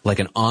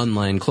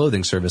online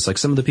clothing service, like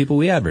some of the people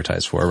we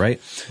advertise for,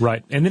 right?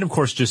 Right. And then, of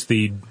course, just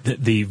the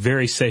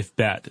very safe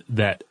bet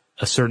that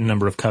a certain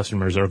number of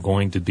customers are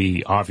going to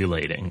be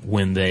ovulating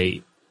when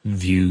they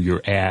view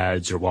your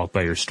ads or walk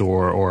by your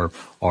store or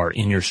are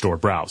in your store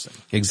browsing.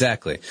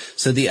 Exactly.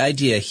 So the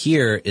idea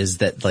here is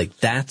that, like,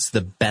 that's the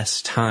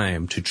best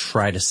time to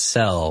try to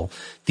sell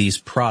these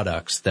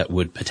products that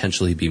would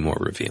potentially be more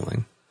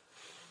revealing.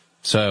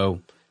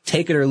 So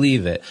take it or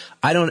leave it.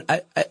 We're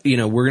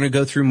going to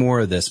go through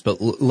more of this,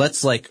 but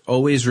let's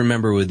always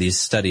remember with these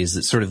studies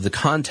that sort of the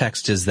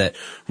context is that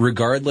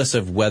regardless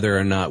of whether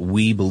or not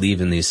we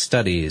believe in these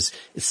studies,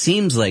 it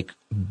seems like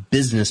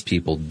business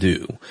people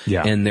do.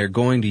 Yeah. And they're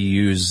going to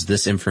use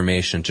this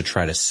information to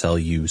try to sell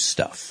you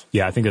stuff.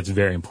 Yeah, I think that's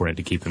very important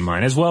to keep in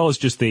mind, as well as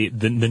just the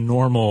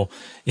normal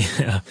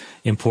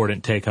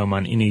important take home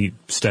on any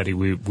study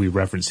we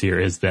reference here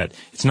is that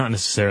it's not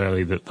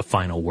necessarily the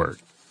final word.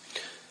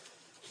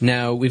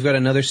 Now, we've got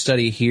another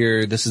study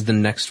here. This is the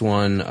next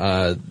one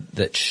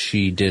that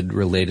she did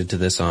related to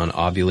this on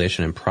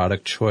ovulation and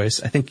product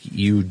choice. I think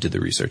you did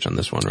the research on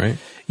this one, right?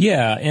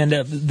 Yeah, and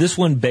this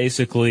one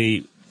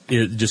basically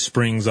it just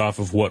springs off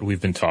of what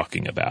we've been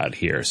talking about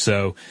here.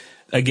 So,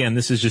 again,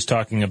 this is just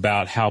talking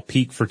about how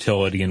peak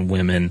fertility in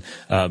women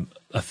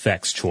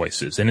affects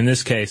choices. And in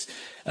this case,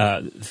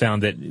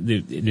 found that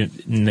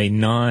they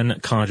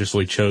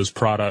non-consciously chose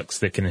products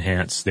that can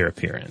enhance their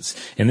appearance.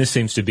 And this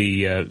seems to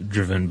be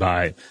driven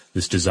by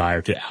this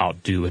desire to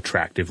outdo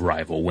attractive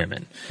rival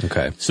women.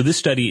 Okay. So this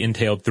study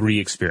entailed 3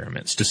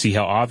 experiments to see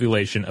how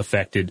ovulation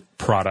affected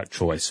product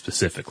choice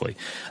specifically,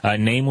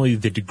 namely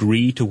the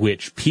degree to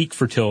which peak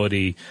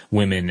fertility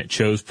women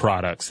chose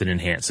products that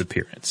enhance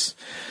appearance.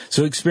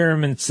 So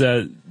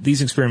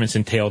these experiments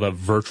entailed a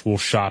virtual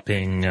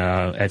shopping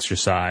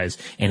exercise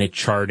and a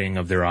charting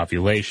of their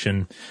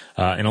ovulation.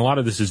 And a lot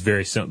of this is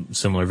very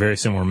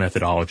similar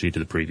methodology to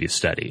the previous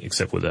study,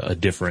 except with a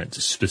different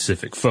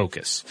specific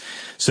focus.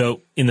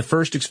 So in the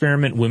first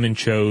experiment, women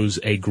chose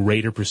a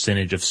greater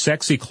percentage of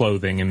sexy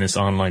clothing in this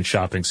online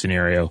shopping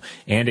scenario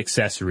and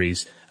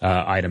accessories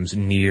items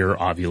near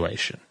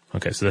ovulation.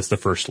 Okay, so that's the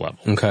first level.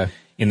 Okay.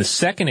 In the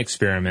second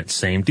experiment,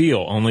 same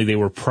deal, only they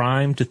were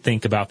primed to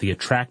think about the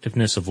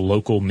attractiveness of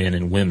local men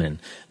and women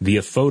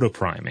via photo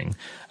priming.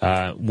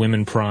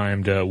 Women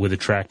primed with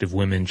attractive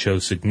women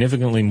chose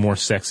significantly more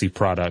sexy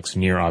products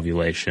near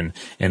ovulation,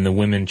 and the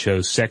women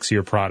chose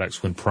sexier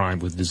products when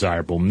primed with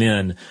desirable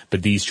men,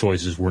 but these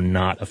choices were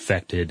not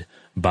affected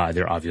by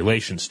their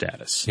ovulation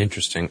status.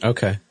 Interesting.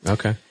 Okay.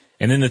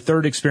 And then the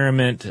third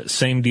experiment,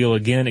 same deal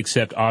again,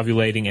 except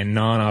ovulating and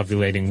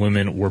non-ovulating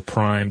women were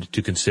primed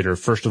to consider,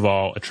 first of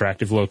all,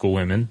 attractive local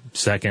women,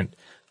 second,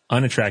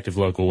 unattractive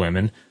local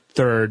women,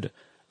 third,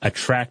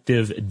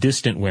 attractive,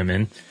 distant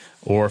women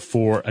or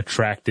for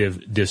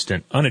attractive,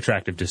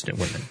 unattractive, distant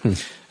women.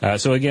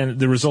 So again,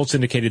 the results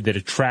indicated that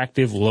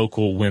attractive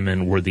local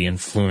women were the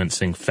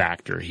influencing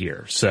factor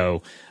here.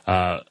 So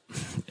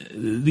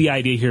the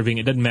idea here being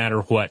it doesn't matter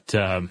what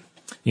a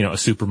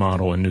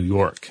supermodel in New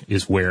York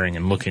is wearing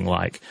and looking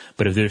like,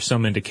 but if there's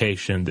some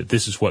indication that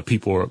this is what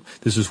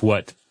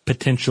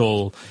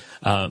potential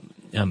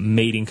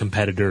mating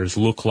competitors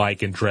look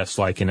like and dress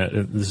like,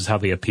 this is how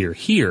they appear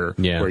here,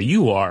 where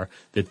you are,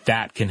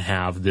 that can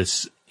have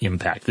this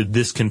impact, that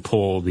this can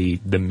pull the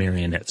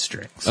marionette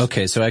strings.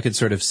 Okay, so I could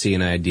sort of see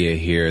an idea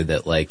here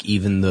that, like,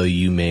 even though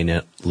you may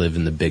not live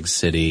in the big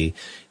city,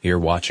 you're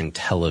watching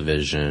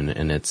television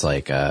and it's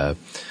like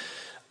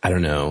I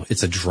don't know,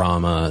 it's a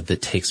drama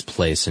that takes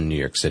place in New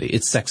York City.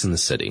 It's Sex and the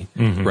City,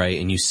 right?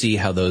 And you see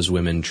how those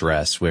women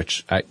dress,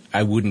 which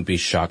I wouldn't be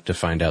shocked to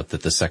find out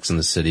that the Sex and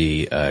the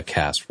City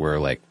cast were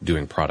like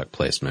doing product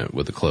placement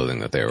with the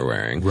clothing that they were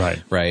wearing.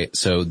 Right?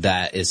 So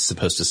that is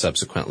supposed to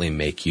subsequently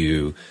make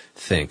you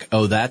think,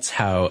 oh, that's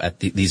how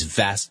at these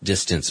vast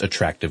distance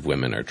attractive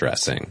women are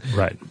dressing.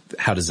 Right.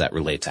 How does that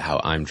relate to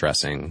how I'm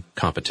dressing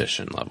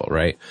competition level,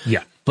 right?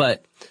 Yeah.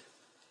 But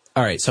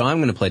all right, so I'm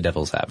going to play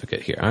devil's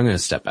advocate here. I'm going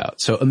to step out.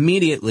 So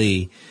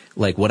immediately,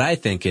 like, what I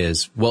think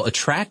is, well,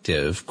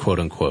 attractive, quote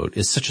unquote,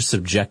 is such a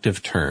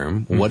subjective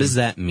term. What does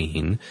that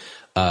mean?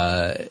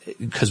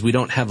 Because we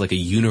don't have like a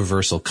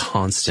universal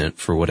constant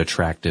for what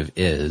attractive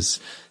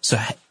is. So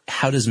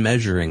how does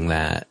measuring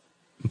that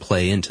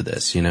play into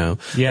this, Yeah.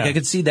 Like, I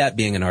could see that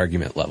being an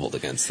argument leveled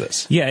against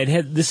this. Yeah, it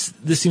had this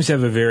seems to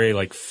have a very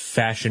like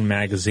fashion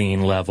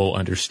magazine level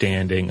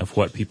understanding of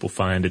what people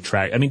find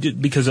attractive. I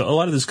mean, because a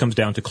lot of this comes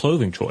down to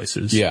clothing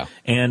choices. Yeah.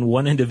 And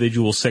one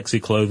individual's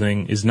sexy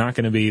clothing is not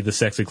going to be the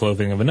sexy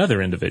clothing of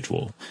another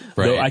individual.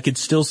 Right. Though I could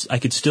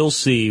still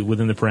see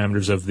within the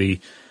parameters of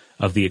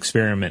the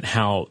experiment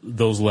how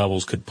those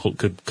levels could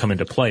come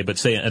into play. But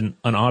say an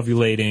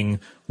ovulating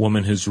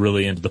woman who's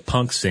really into the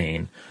punk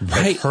scene,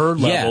 right, her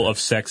level of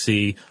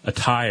sexy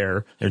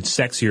attire and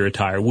sexier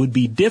attire would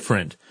be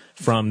different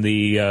from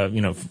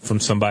from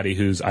somebody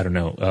who's, I don't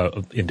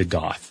know, into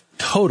goth.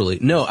 Totally.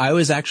 No, I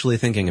was actually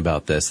thinking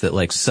about this, that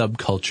like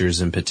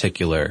subcultures in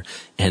particular,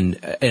 and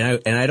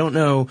I don't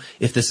know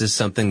if this is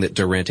something that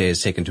Durante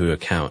has taken into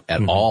account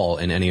at all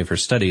in any of her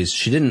studies.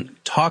 She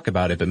didn't talk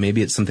about it, but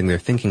maybe it's something they're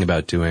thinking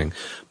about doing.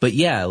 But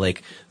yeah,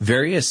 like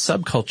various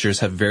subcultures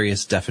have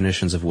various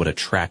definitions of what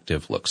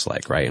attractive looks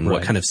like, right? And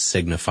what kind of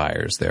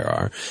signifiers there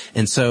are.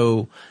 And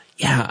so,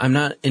 yeah, I'm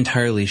not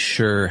entirely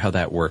sure how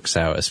that works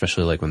out,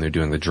 especially like when they're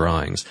doing the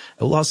drawings.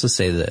 I will also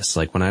say this,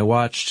 like when I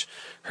watched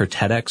her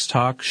TEDx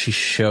talk, she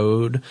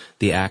showed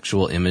the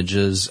actual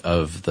images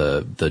of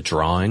the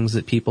drawings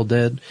that people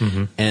did.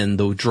 And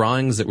the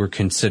drawings that were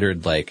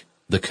considered like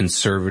the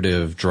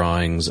conservative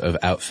drawings of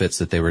outfits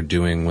that they were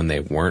doing when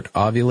they weren't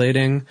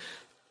ovulating,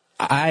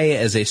 I,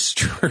 as a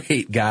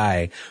straight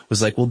guy,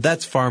 was like, well,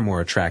 that's far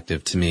more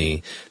attractive to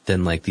me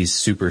than like these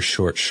super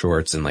short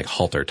shorts and like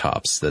halter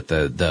tops that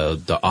the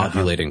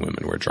ovulating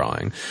women were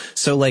drawing.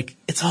 So like,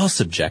 it's all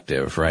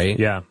subjective, right?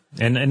 Yeah.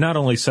 And not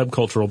only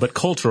subcultural, but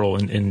cultural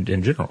in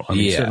general. I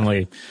mean,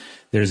 certainly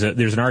there's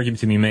an argument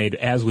to be made,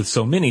 as with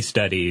so many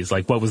studies,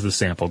 like what was the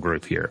sample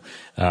group here?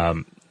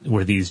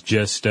 Were these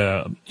just,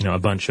 a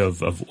bunch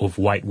of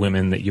white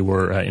women that you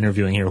were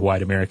interviewing here,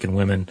 white American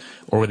women,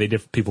 or were they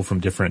people from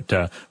different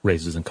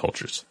races and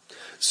cultures?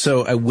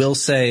 So I will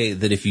say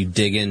that if you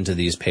dig into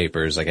these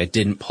papers, like I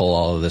didn't pull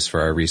all of this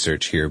for our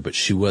research here, but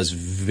she was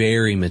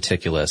very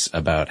meticulous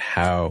about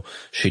how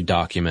she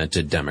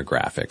documented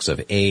demographics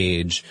of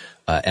age,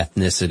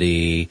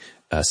 ethnicity,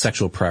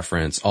 sexual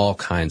preference, all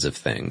kinds of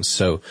things.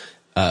 So,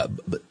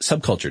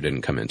 subculture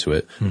didn't come into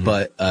it,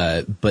 but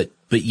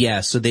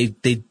yeah, so they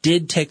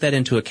did take that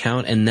into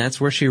account, and that's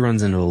where she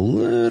runs into a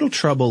little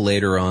trouble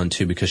later on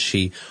too, because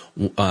she,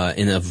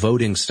 in a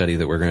voting study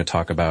that we're going to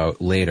talk about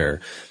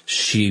later,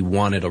 she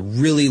wanted a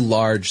really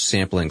large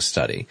sampling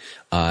study,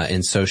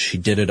 and so she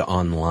did it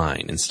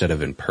online instead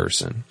of in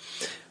person.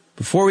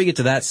 Before we get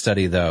to that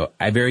study, though,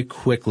 I very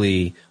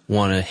quickly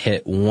want to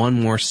hit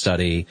one more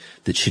study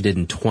that she did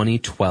in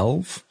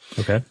 2012.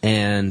 Okay.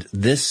 And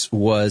it's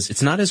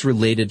not as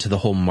related to the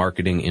whole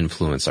marketing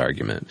influence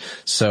argument.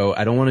 So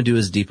I don't want to do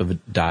as deep of a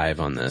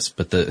dive on this,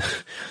 but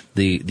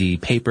the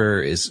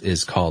paper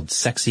is called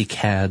Sexy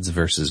Cads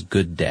versus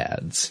Good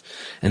Dads.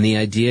 And the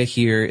idea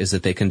here is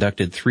that they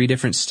conducted 3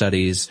 different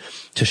studies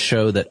to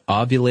show that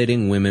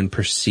ovulating women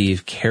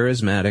perceive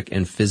charismatic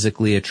and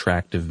physically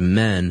attractive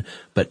men,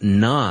 but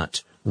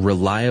not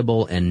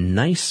reliable and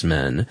nice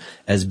men,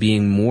 as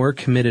being more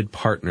committed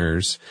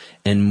partners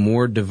and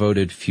more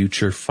devoted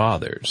future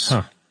fathers.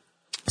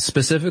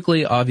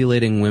 Specifically,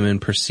 ovulating women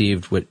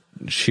perceived what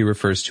she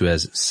refers to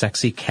as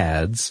sexy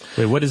cads.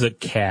 Wait, what is a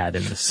cad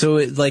in this?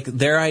 So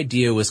their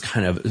idea was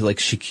kind of like,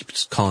 she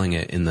keeps calling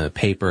it in the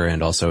paper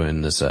and also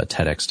in this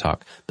TEDx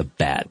talk, the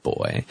bad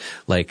boy.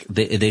 Like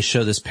they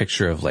show this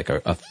picture of like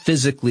a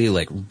physically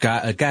like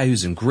a guy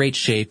who's in great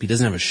shape. He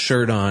doesn't have a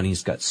shirt on.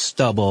 He's got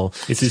stubble.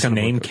 Is his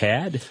name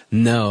Cad?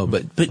 No,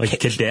 but like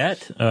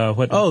cadet?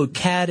 What? Oh,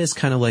 cad is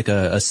kind of like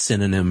a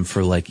synonym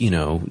for like,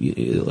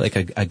 like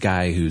a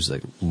guy who's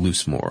like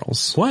loose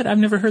morals. What? I've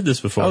never heard this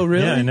before. Oh,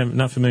 really? Yeah, I'm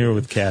not familiar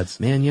with cads.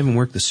 Man, you haven't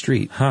worked the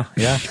street. Huh,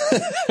 yeah.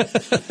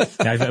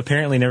 I've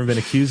apparently never been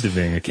accused of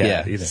being a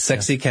cad either.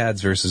 Sexy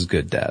cads versus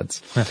good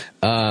dads.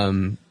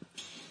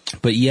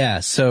 But yeah,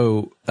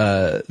 so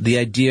the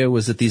idea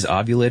was that these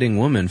ovulating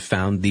women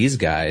found these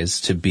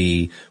guys to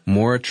be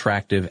more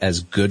attractive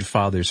as good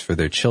fathers for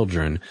their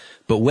children.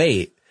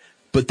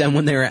 But then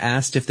when they were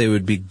asked if they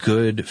would be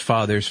good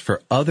fathers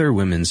for other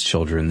women's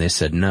children, they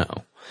said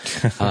no.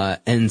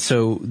 And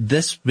so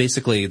this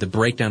basically, the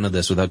breakdown of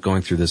this without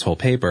going through this whole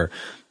paper,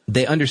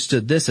 they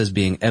understood this as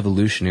being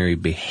evolutionary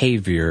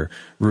behavior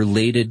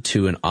related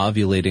to an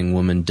ovulating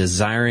woman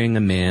desiring a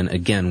man,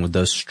 again, with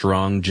those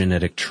strong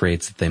genetic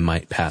traits that they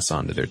might pass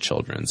on to their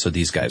children. So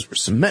these guys were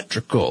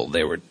symmetrical,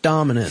 they were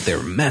dominant, they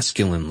were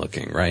masculine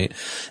looking, right?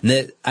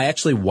 And I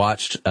actually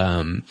watched,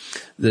 again,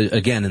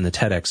 in the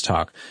TEDx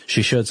talk,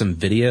 she showed some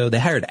video. They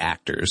hired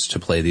actors to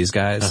play these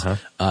guys.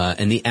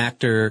 And the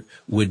actor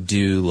would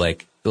do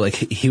like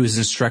he was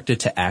instructed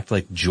to act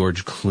like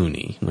George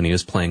Clooney when he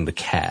was playing the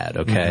cad,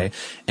 okay?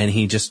 And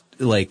he just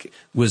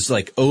was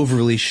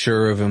overly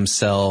sure of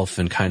himself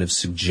and kind of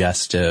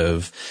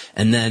suggestive.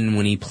 And then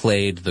when he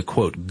played the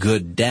quote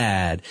good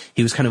dad,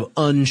 he was kind of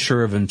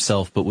unsure of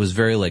himself, but was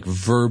very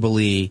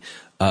verbally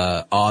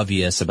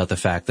obvious about the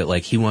fact that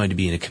he wanted to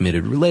be in a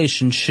committed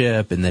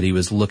relationship and that he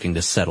was looking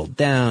to settle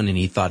down and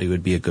he thought he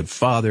would be a good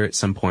father at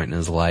some point in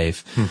his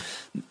life.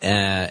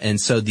 And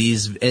so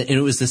and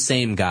it was the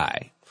same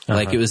guy.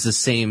 It was the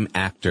same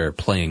actor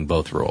playing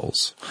both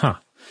roles. Huh.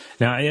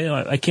 Now,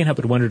 I can't help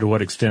but wonder to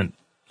what extent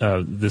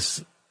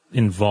this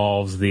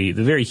involves the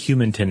very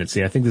human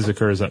tendency. I think this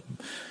occurs on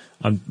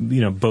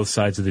both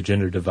sides of the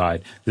gender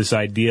divide. This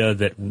idea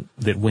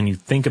that when you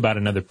think about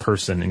another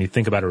person and you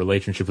think about a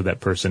relationship with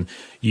that person,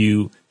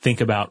 you think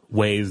about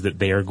ways that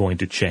they are going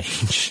to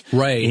change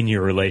in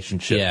your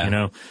relationship.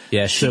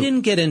 Yeah. She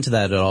didn't get into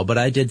that at all, but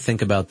I did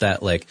think about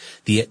that,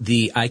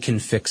 the I can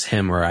fix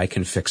him or I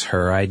can fix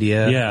her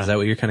idea. Yeah. Is that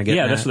what you're kind of getting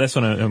at? Yeah, that's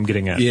what I'm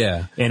getting at.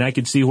 Yeah. And I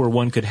could see where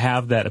one could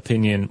have that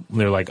opinion.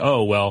 They're like,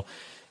 oh, well,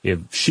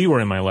 if she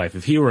were in my life,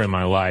 if he were in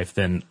my life,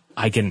 then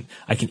I can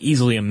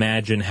easily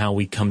imagine how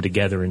we come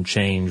together and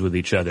change with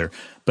each other.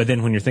 But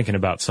then when you're thinking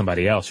about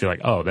somebody else, you're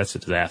like, oh, that's a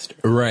disaster.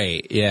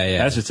 Right. Yeah.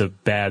 That's just a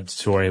bad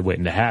story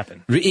waiting to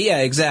happen. Yeah,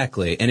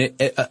 exactly. And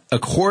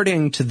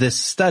according to this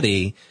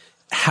study,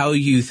 how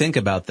you think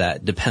about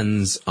that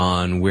depends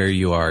on where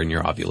you are in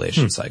your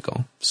ovulation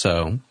cycle.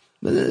 So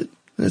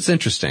it's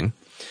interesting.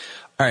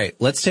 All right,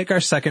 let's take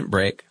our second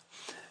break.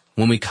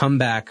 When we come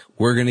back,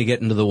 we're going to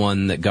get into the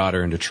one that got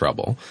her into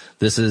trouble.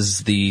 This is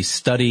the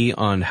study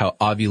on how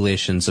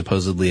ovulation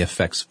supposedly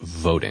affects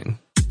voting.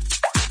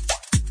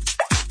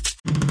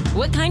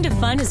 What kind of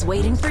fun is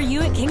waiting for you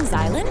at Kings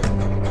Island?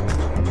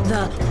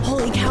 The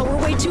holy cow,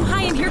 we're way too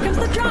high and here comes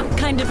the drop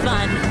kind of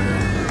fun.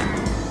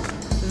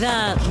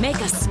 The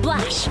make a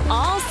splash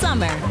all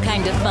summer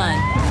kind of fun.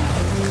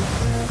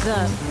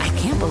 The I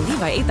can't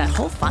believe I ate that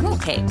whole funnel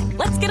cake.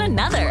 Let's get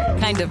another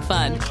kind of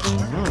fun.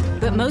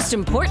 But most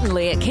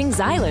importantly, at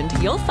Kings Island,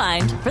 you'll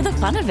find, for the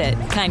fun of it,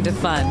 kind of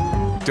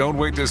fun. Don't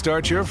wait to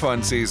start your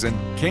fun season.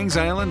 Kings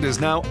Island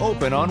is now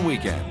open on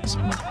weekends.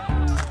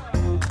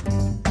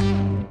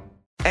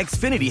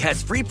 Xfinity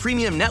has free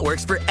premium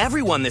networks for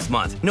everyone this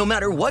month, no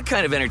matter what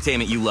kind of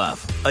entertainment you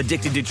love.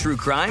 Addicted to true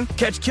crime?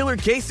 Catch killer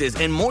cases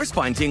and more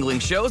spine-tingling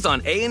shows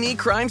on A&E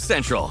Crime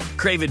Central.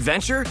 Crave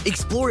adventure?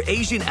 Explore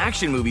Asian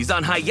action movies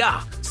on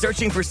Hi-Ya.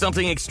 Searching for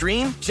something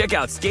extreme? Check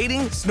out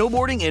skating,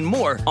 snowboarding, and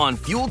more on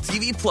Fuel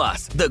TV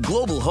Plus, the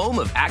global home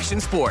of action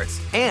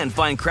sports. And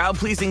find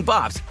crowd-pleasing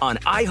bops on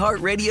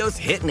iHeartRadio's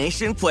Hit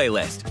Nation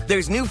playlist.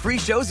 There's new free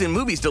shows and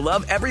movies to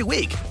love every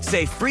week.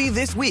 Say free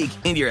this week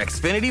in your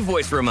Xfinity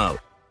voice remote.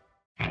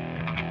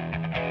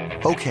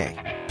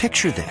 Okay,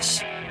 picture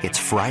this. It's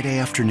Friday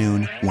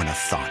afternoon when a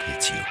thought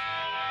hits you.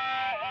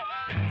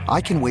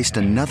 I can waste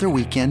another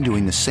weekend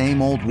doing the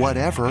same old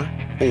whatever,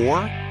 or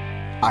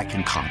I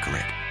can conquer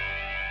it.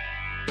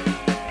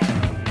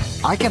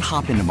 I can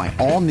hop into my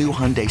all-new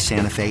Hyundai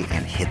Santa Fe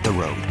and hit the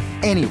road.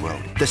 Any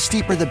road. The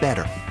steeper, the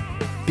better.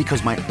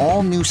 Because my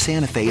all-new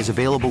Santa Fe is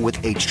available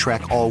with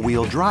H-Track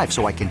all-wheel drive,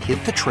 so I can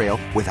hit the trail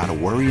without a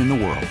worry in the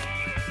world.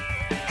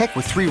 Heck,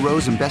 with 3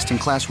 rows and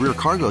best-in-class rear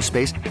cargo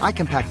space, I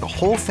can pack the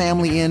whole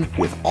family in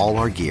with all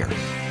our gear.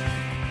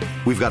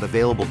 We've got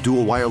available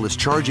dual wireless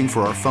charging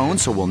for our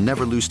phones, so we'll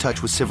never lose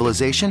touch with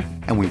civilization,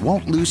 and we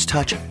won't lose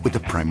touch with the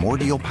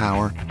primordial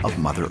power of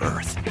Mother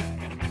Earth.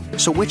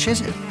 So which is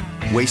it?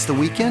 Waste the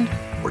weekend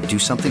or do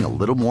something a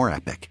little more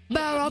epic?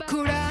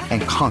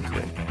 And conquer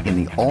it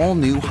in the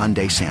all-new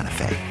Hyundai Santa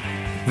Fe.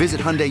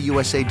 Visit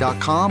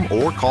HyundaiUSA.com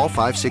or call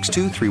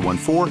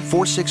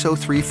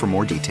 562-314-4603 for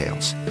more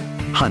details.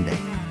 Hyundai,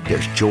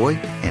 there's joy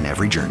in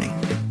every journey.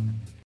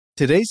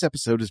 Today's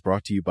episode is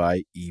brought to you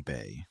by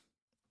eBay.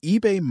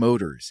 eBay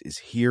Motors is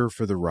here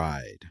for the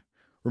ride.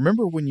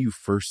 Remember when you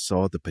first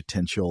saw the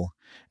potential?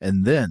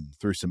 And then,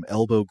 through some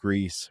elbow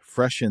grease,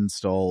 fresh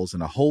installs,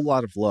 and a whole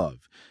lot of love,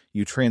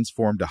 you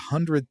transformed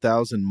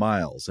 100,000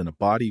 miles and a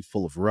body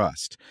full of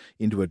rust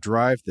into a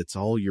drive that's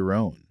all your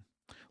own.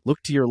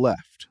 Look to your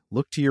left.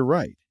 Look to your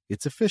right.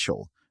 It's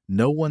official.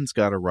 No one's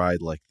got a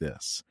ride like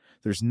this.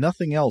 There's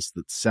nothing else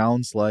that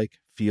sounds like,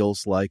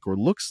 feels like, or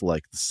looks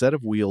like the set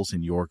of wheels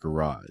in your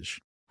garage.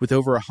 With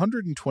over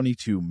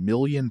 122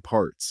 million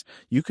parts,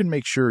 you can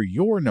make sure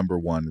your number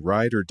one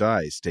ride or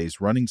die stays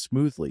running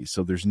smoothly,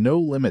 so there's no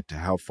limit to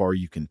how far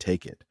you can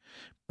take it.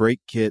 Brake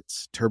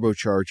kits,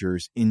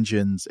 turbochargers,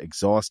 engines,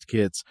 exhaust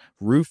kits,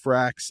 roof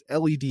racks,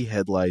 LED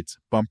headlights,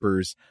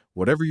 bumpers,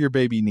 whatever your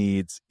baby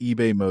needs,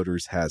 eBay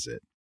Motors has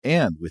it.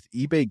 And with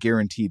eBay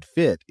Guaranteed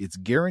Fit, it's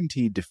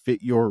guaranteed to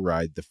fit your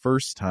ride the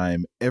first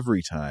time,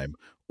 every time,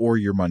 or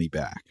your money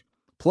back.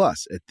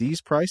 Plus, at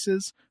these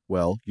prices,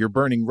 well, you're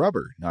burning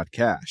rubber, not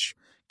cash.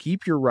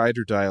 Keep your ride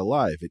or die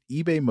alive at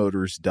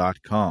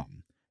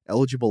ebaymotors.com.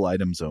 Eligible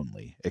items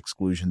only.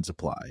 Exclusions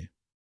apply.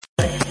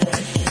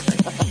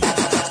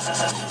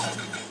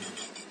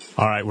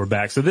 All right, we're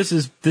back. So this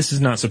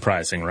is not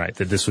surprising, right?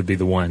 That this would be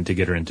the one to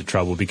get her into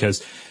trouble,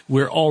 because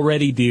we're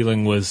already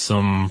dealing with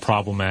some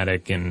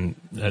problematic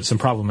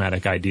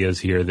ideas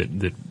here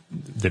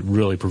that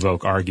really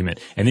provoke argument.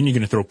 And then you're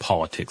going to throw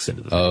politics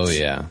into the mix. Oh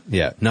yeah.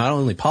 Yeah. Not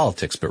only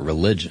politics, but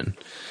religion.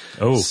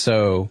 Oh.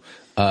 So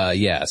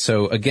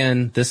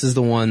again, this is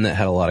the one that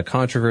had a lot of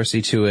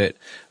controversy to it.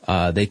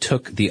 They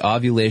took the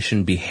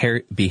ovulation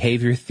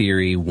behavior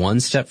theory one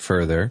step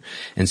further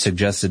and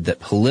suggested that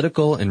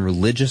political and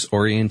religious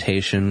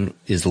orientation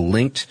is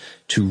linked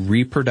to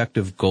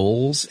reproductive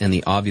goals and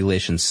the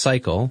ovulation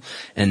cycle,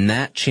 and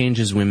that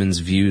changes women's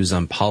views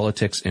on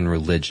politics and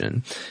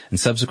religion. And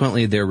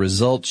subsequently, their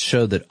results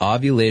showed that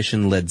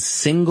ovulation led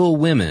single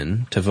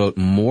women to vote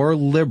more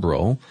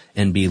liberal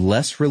and be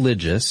less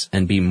religious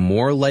and be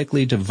more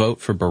likely to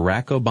vote for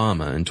Barack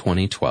Obama in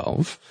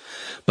 2012.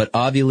 But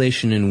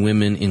ovulation in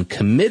women in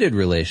committed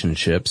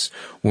relationships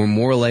were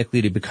more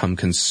likely to become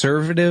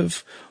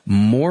conservative,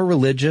 more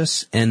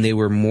religious, and they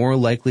were more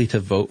likely to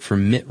vote for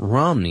Mitt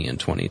Romney in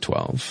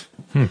 2012.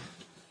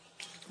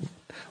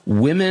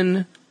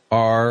 Women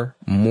are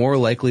more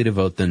likely to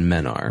vote than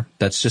men are.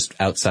 That's just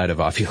outside of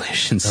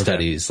ovulation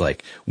studies. Okay.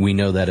 Like, we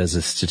know that as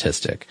a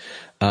statistic.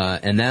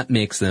 And that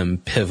makes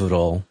them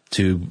pivotal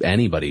to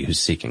anybody who's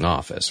seeking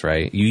office,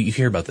 right? You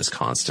hear about this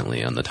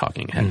constantly on the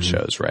talking head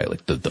shows, right?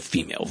 Like the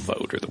female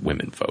vote or the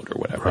women vote or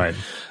whatever. Right.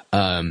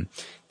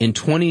 In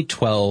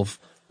 2012,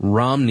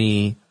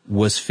 Romney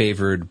was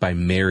favored by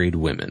married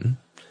women,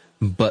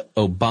 but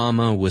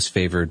Obama was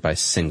favored by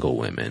single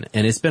women.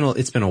 And it's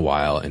been a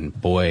while, and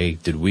boy,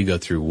 did we go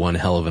through one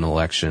hell of an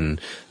election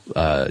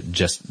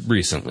just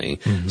recently.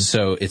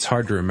 So it's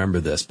hard to remember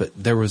this, but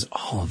there was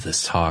all of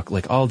this talk,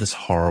 like all this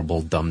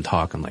horrible dumb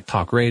talk on like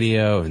talk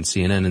radio and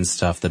CNN and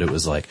stuff, that it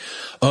was like,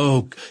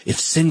 oh, if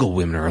single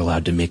women are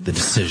allowed to make the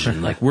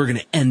decision, like we're going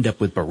to end up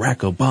with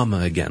Barack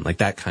Obama again, like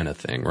that kind of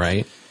thing,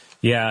 right?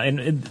 Yeah,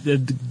 and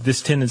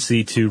this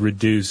tendency to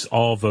reduce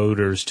all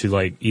voters to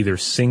like either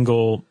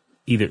single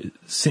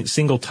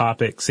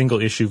topic,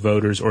 single issue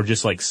voters, or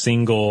just like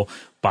single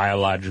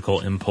biological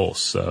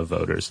impulse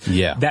voters.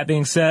 Yeah. That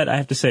being said, I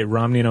have to say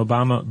Romney and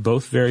Obama,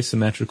 both very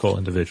symmetrical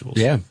individuals.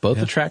 Yeah,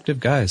 both attractive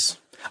guys.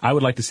 I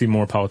would like to see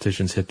more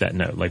politicians hit that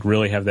note, like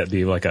really have that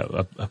be like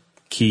a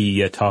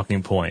key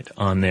talking point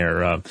on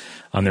their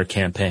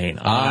campaign.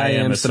 I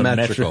am a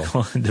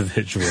symmetrical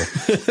individual.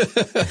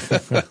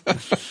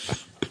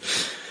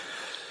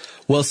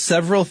 Well,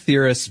 several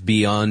theorists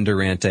beyond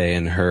Durante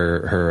and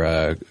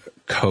her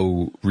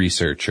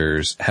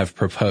co-researchers have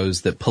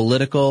proposed that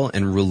political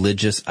and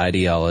religious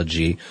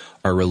ideology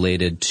are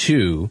related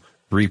to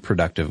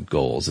reproductive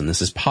goals. And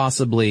this is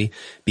possibly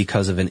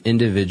because of an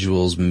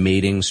individual's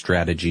mating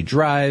strategy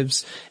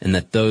drives, and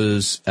that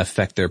those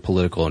affect their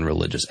political and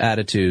religious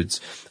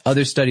attitudes.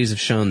 Other studies have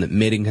shown that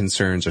mating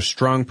concerns are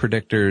strong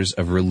predictors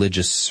of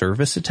religious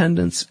service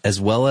attendance,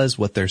 as well as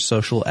what their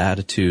social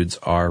attitudes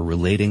are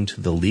relating to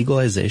the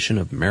legalization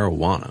of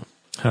marijuana.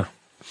 Huh.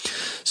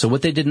 So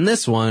what they did in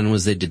this one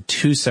was they did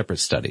two separate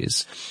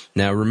studies.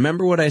 Now,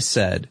 remember what I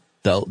said.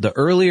 The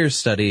earlier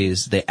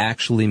studies, they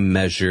actually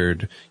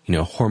measured,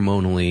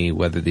 hormonally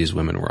whether these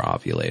women were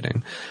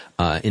ovulating.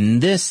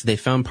 In this, they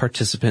found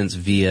participants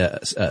via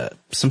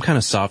some kind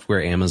of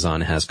software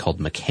Amazon has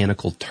called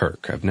Mechanical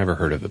Turk. I've never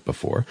heard of it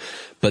before.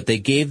 But they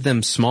gave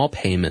them small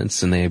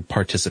payments, and they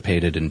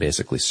participated in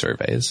basically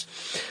surveys.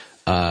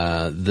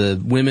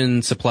 The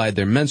women supplied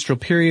their menstrual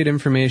period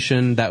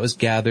information that was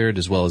gathered,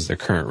 as well as their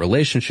current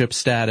relationship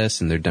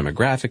status and their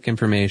demographic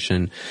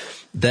information.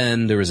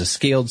 Then there was a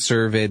scaled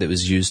survey that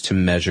was used to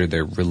measure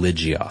their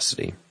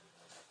religiosity.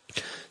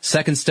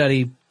 Second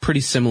study, pretty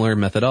similar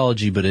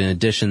methodology, but in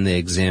addition, they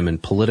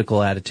examined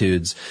political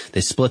attitudes.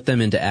 They split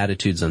them into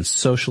attitudes on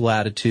social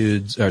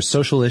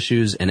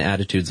issues and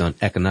attitudes on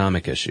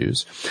economic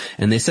issues.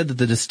 And they said that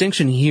the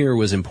distinction here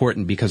was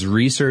important because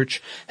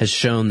research has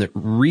shown that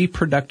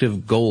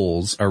reproductive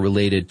goals are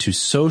related to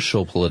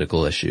social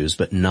political issues,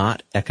 but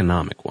not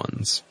economic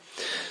ones.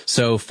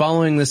 So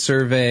following this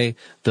survey,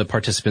 the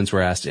participants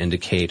were asked to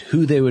indicate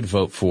who they would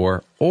vote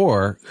for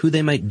or who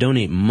they might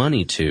donate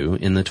money to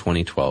in the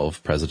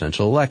 2012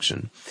 presidential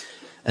election.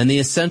 And the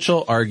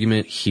essential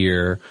argument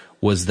here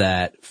was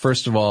that,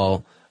 first of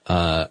all,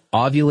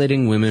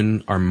 ovulating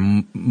women are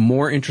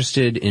more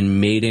interested in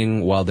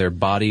mating while their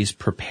bodies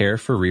prepare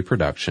for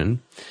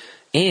reproduction,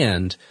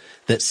 and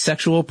that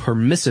sexual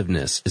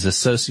permissiveness is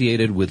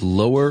associated with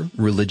lower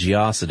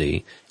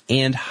religiosity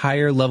and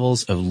higher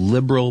levels of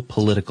liberal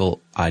political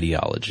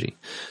ideology.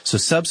 So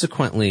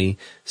subsequently,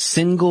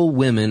 single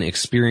women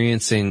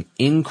experiencing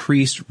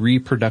increased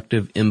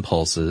reproductive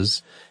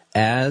impulses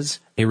as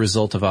a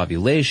result of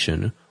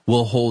ovulation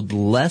will hold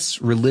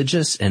less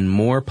religious and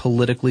more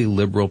politically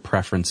liberal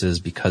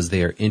preferences because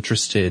they are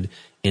interested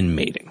in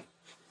mating.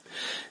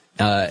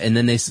 And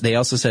then they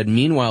also said,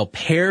 meanwhile,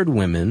 paired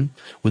women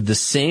with the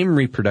same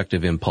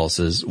reproductive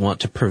impulses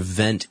want to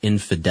prevent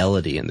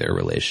infidelity in their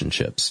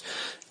relationships,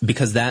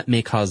 because that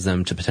may cause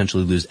them to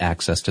potentially lose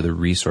access to the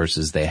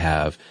resources they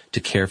have to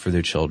care for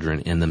their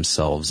children and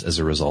themselves as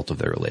a result of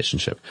their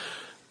relationship.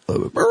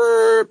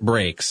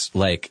 Breaks.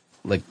 Like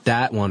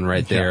that one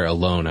right there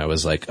alone, I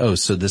was like, oh,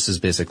 so this is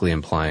basically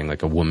implying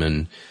like a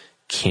woman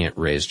can't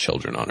raise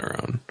children on her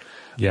own.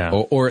 Yeah.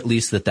 Or at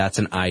least that's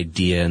an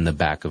idea in the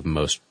back of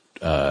most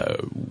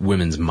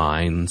women's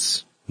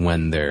minds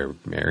when they're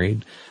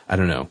married. I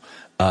don't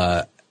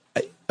know.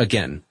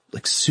 Again,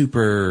 like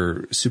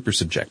super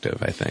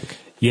subjective, I think.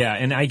 Yeah,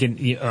 and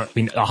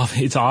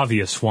it's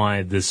obvious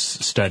why this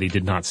study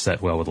did not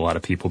set well with a lot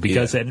of people,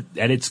 because at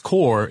its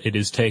core, it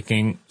is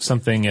taking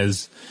something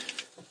as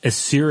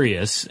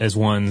serious as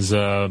one's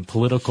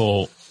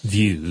political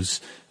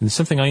views, and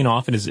something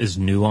often is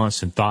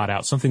nuanced and thought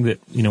out. Something that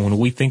when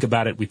we think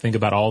about it, we think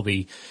about all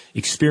the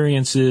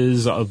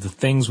experiences of the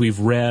things we've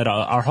read.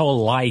 Our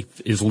whole life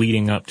is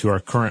leading up to our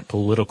current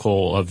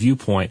political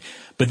viewpoint,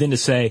 but then to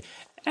say,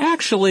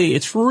 actually,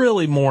 it's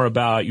really more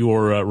about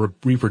your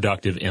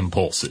reproductive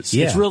impulses.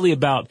 Yeah. It's really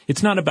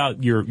it's not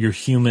about your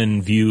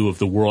human view of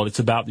the world. It's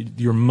about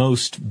your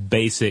most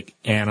basic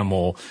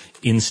animal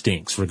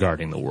instincts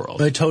regarding the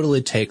world. It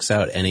totally takes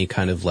out any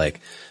kind of like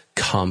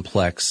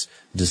complex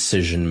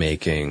decision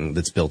making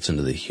that's built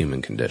into the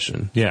human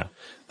condition. Yeah.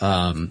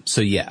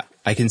 So yeah,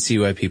 I can see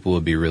why people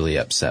would be really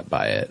upset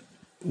by it.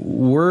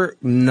 We're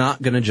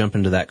not going to jump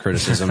into that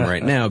criticism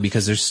right now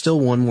because there's still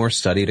one more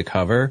study to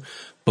cover.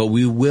 But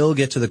we will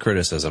get to the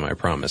criticism, I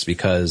promise,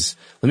 because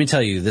let me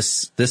tell you,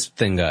 this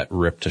thing got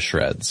ripped to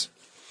shreds.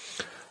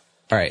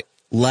 All right,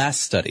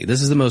 last study.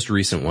 This is the most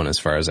recent one as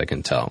far as I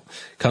can tell.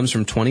 Comes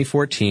from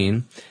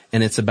 2014,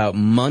 and it's about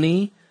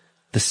money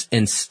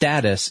and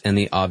status and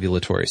the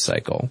ovulatory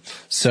cycle.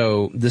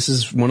 So this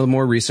is one of the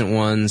more recent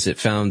ones. It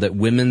found that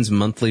women's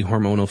monthly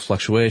hormonal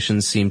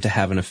fluctuations seem to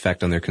have an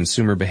effect on their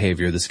consumer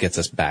behavior. This gets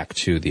us back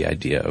to the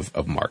idea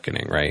of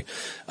marketing, right?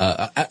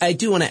 I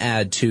do want to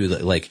add too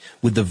that like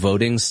with the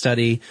voting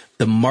study,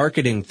 the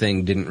marketing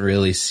thing didn't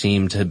really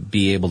seem to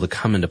be able to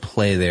come into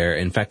play there.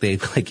 In fact, they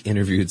like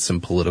interviewed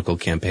some political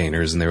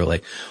campaigners and they were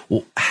like,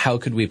 well, how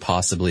could we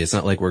possibly, it's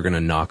not like we're going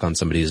to knock on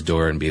somebody's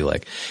door and be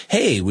like,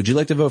 hey, would you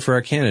like to vote for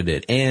our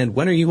candidate? And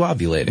when are you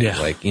ovulating? Yeah.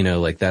 Like,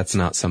 like that's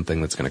not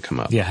something that's going to come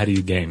up. Yeah. How do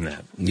you game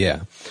that?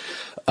 Yeah.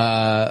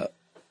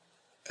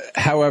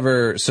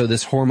 However, so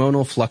this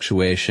hormonal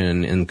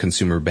fluctuation in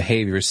consumer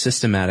behavior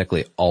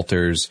systematically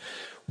alters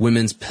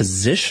women's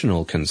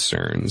positional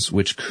concerns,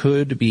 which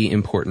could be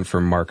important for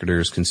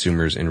marketers,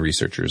 consumers, and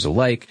researchers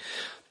alike.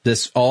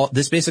 This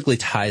basically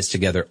ties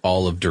together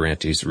all of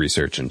Durante's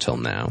research until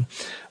now.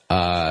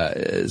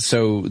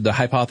 So the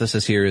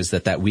hypothesis here is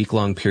that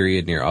week-long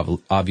period near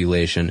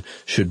ovulation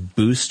should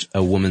boost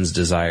a woman's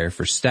desire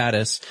for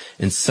status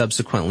and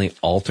subsequently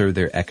alter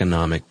their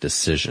economic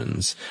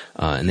decisions.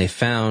 And they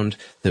found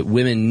that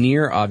women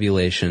near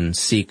ovulation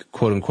seek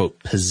quote-unquote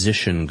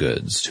position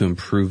goods to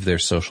improve their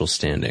social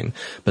standing,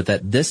 but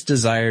that this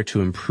desire to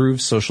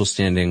improve social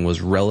standing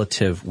was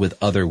relative with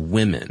other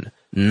women,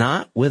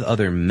 not with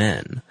other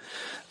men.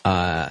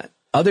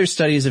 Other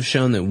studies have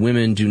shown that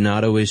women do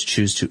not always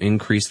choose to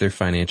increase their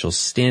financial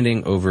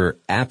standing over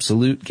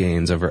absolute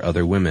gains over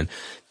other women.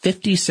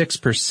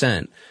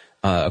 56%,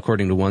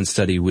 according to one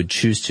study, would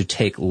choose to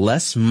take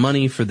less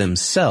money for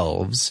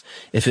themselves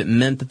if it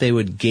meant that they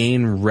would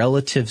gain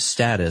relative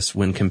status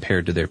when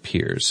compared to their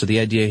peers. So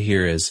the idea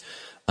here is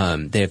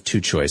they have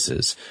two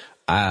choices.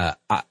 I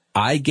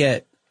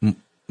get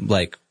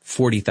like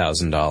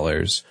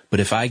 $40,000, but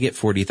if I get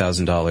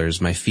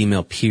 $40,000, my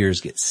female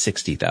peers get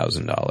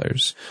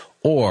 $60,000.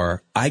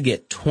 Or I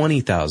get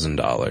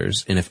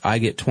 $20,000, and if I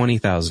get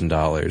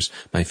 $20,000,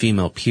 my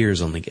female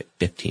peers only get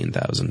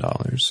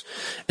 $15,000.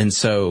 And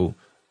so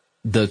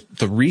the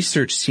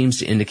research seems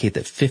to indicate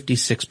that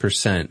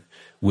 56%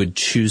 would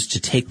choose to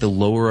take the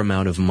lower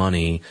amount of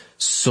money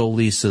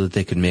solely so that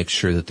they could make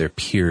sure that their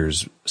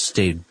peers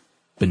stayed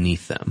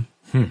beneath them.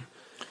 Well,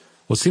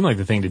 it seemed like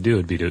the thing to do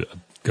would be to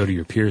go to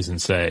your peers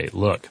and say,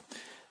 look,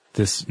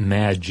 this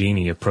mad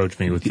genie approached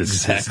me with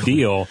this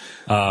deal.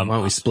 Why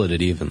don't we split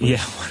it evenly?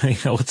 Yeah,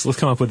 let's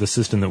come up with a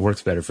system that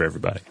works better for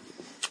everybody.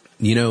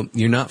 You know,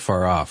 you're not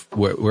far off.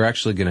 We're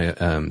actually going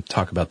to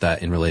talk about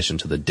that in relation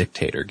to the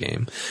Dictator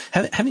game.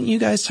 Haven't you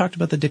guys talked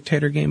about the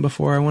Dictator game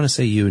before? I want to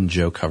say you and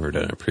Joe covered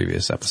it in a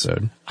previous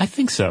episode. I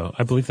think so.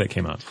 I believe that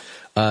came out.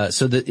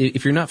 So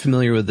if you're not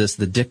familiar with this,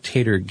 the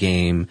Dictator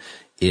game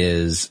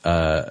is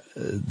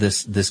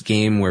this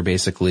game where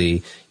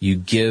basically you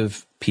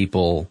give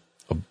people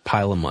a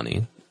pile of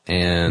money,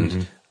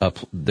 and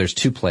there's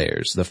two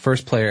players. The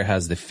first player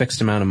has the fixed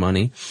amount of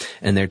money,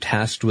 and they're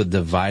tasked with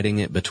dividing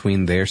it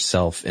between their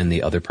self and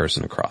the other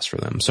person across from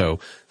them. So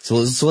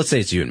let's say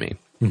it's you and me.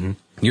 Mm-hmm.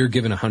 You're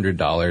given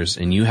 $100,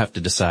 and you have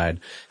to decide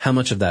how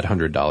much of that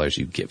 $100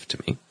 you give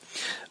to me.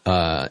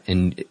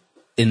 And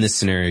in this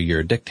scenario,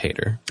 you're a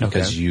dictator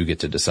because you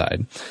get to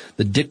decide.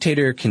 The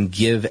dictator can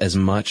give as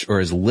much or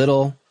as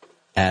little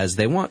as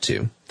they want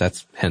to.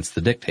 That's hence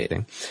the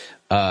dictating.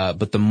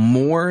 But the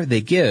more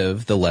they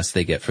give, the less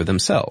they get for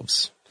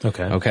themselves.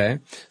 Okay.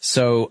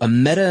 So a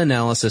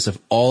meta-analysis of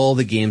all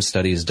the game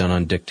studies done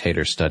on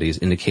dictator studies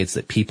indicates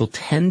that people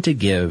tend to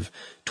give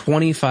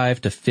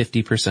 25 to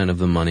 50% of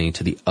the money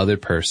to the other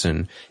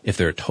person if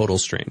they're a total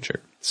stranger.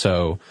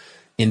 So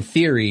in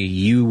theory,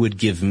 you would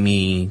give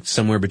me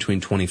somewhere between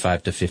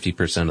 25 to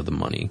 50% of the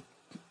money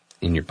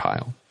in your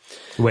pile.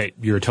 Wait,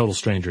 you're a total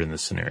stranger in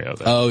this scenario,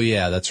 though. Oh,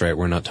 yeah, that's right.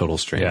 We're not total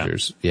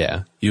strangers.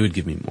 Yeah. You would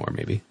give me more,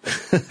 maybe.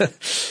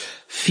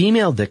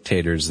 Female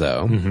dictators,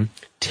 though,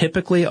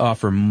 typically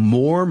offer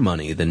more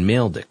money than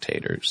male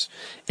dictators.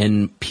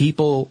 And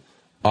people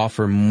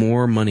offer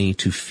more money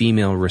to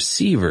female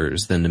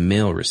receivers than to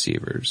male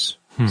receivers.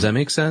 Does that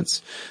make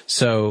sense?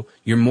 So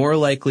you're more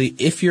likely,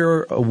 if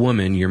you're a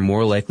woman, you're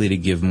more likely to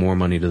give more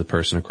money to the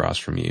person across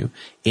from you.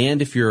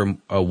 And if you're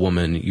a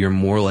woman, you're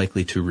more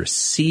likely to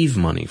receive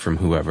money from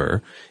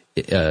whoever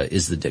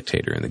is the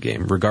dictator in the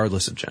game,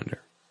 regardless of gender.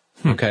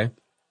 Okay?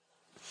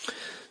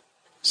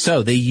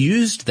 So they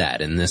used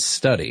that in this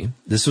study.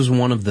 This was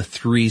one of the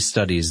 3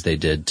 studies they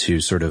did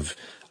to sort of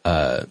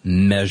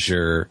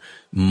measure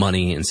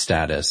money and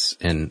status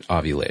and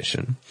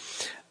ovulation.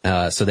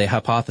 So they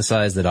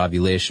hypothesized that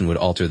ovulation would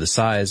alter the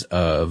size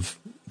of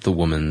the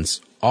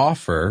woman's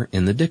offer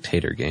in the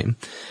dictator game.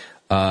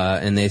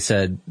 And they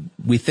said,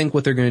 we think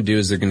what they're going to do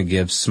is they're going to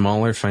give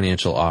smaller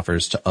financial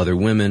offers to other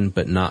women,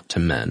 but not to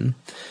men.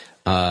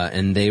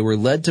 And they were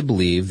led to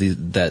believe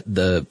that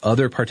the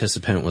other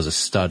participant was a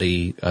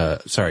student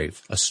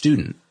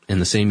in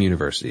the same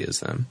university as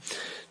them.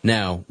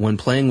 Now, when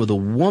playing with a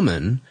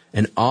woman,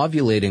 an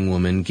ovulating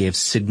woman gave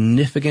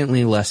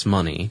significantly less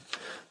money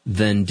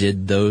than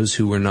did those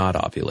who were not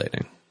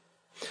ovulating.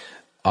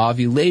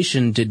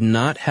 Ovulation did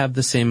not have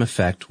the same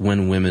effect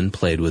when women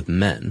played with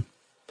men.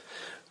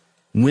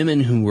 Women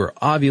who were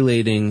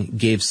ovulating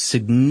gave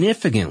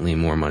significantly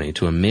more money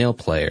to a male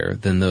player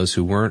than those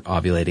who weren't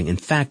ovulating. In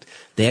fact,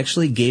 they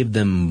actually gave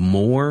them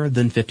more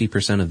than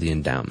 50% of the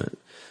endowment.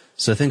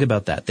 So think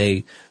about that.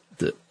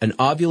 An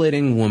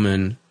ovulating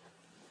woman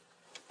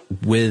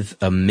with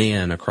a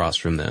man across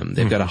from them,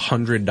 they've got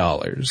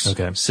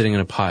 $100 sitting in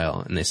a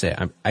pile, and they say,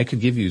 I could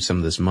give you some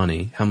of this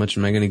money. How much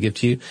am I going to give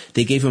to you?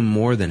 They gave him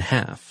more than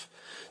half.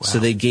 Wow. So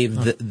they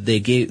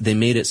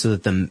made it so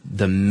that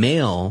the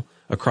male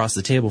across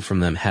the table from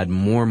them had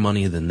more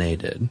money than they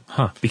did.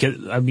 Because,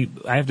 I mean,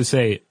 I have to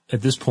say,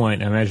 at this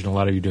point, I imagine a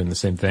lot of you doing the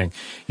same thing.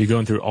 You're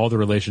going through all the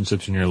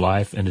relationships in your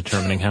life and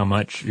determining how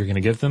much you're going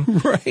to give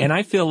them. Right. And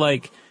I feel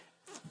like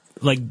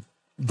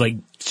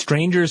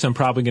strangers, I'm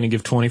probably going to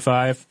give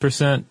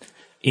 25%.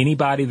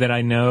 Anybody that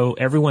I know,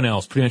 everyone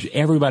else, pretty much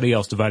everybody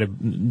else divided,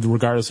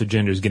 regardless of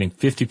gender, is getting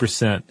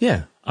 50%.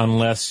 Yeah.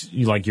 Unless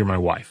you're my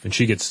wife, and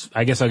she gets,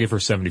 I guess I'll give her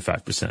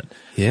 75%.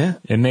 Yeah.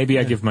 And maybe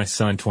I give my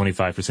son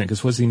 25%,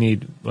 because what does he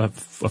need? A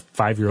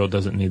 5-year-old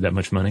doesn't need that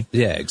much money.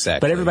 Yeah,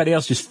 exactly. But everybody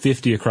else just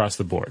 50 across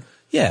the board.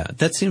 Yeah,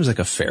 that seems like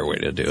a fair way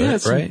to do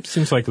it, right?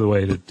 Seems like the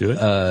way to do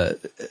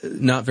it.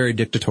 Not very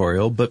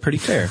dictatorial, but pretty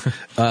fair.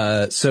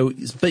 So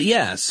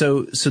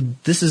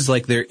this is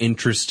like their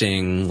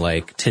interesting,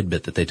 like,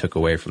 tidbit that they took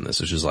away from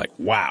this, which is like,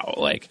 wow,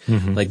 like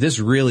this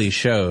really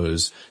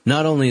shows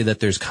not only that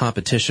there's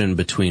competition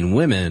between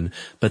women,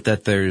 but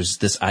that there's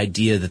this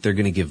idea that they're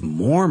going to give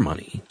more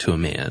money to a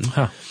man.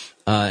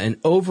 And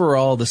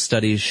overall, the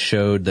studies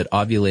showed that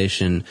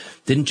ovulation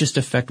didn't just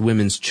affect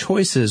women's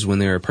choices when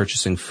they were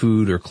purchasing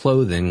food or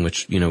clothing,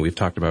 which, we've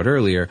talked about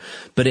earlier,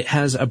 but it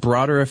has a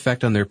broader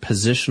effect on their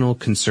positional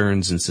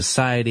concerns in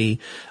society,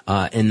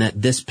 and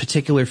that this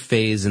particular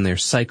phase in their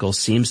cycle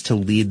seems to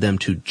lead them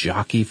to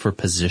jockey for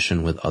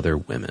position with other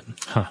women.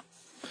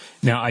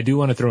 Now, I do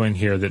want to throw in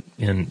here that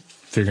in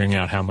figuring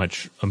out how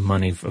much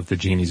money of the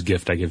genie's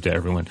gift I give to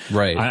everyone,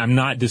 right? I'm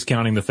not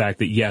discounting the fact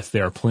that, yes,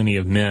 there are plenty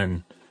of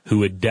men who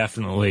would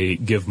definitely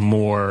give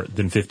more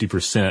than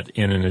 50%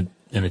 in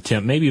an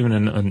attempt, maybe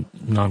even a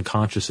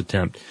non-conscious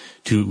attempt,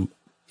 to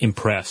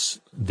impress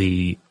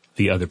the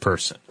other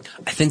person.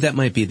 I think that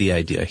might be the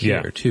idea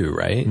here too,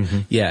 right? Mm-hmm.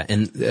 Yeah,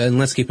 and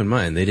let's keep in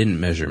mind, they didn't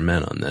measure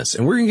men on this.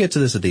 And we're going to get to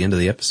this at the end of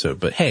the episode,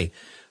 but hey,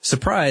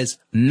 surprise,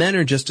 men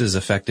are just as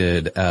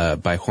affected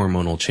by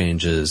hormonal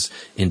changes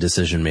in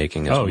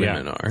decision-making as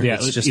women are. Yeah,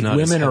 it's just if not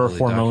women are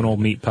hormonal documented.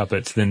 meat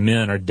puppets, then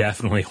men are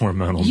definitely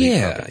hormonal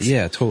meat puppets.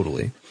 Yeah,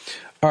 totally.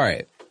 All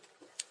right,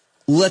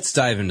 let's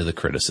dive into the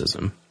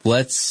criticism.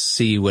 Let's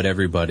see what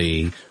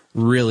everybody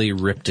really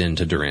ripped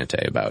into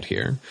Durante about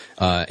here.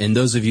 And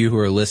those of you who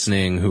are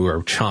listening, who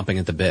are chomping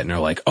at the bit and are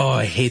like, oh,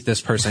 I hate this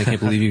person, I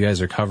can't believe you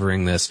guys are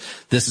covering this,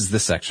 this is the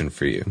section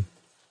for you.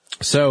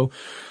 So,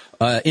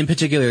 in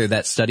particular,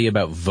 that study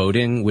about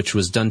voting, which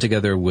was done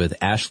together with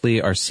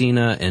Ashley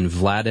Arsena and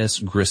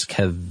Vladis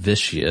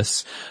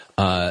Griskevicius,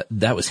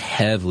 that was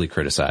heavily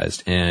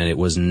criticized, and it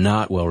was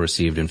not well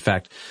received. In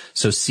fact,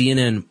 so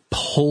CNN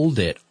pulled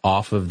it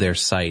off of their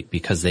site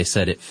because they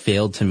said it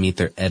failed to meet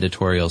their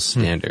editorial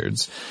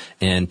standards.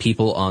 And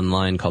people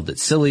online called it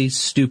silly,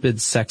 stupid,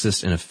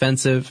 sexist, and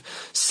offensive.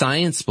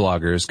 Science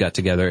bloggers got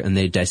together and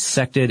they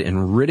dissected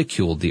and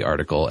ridiculed the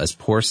article as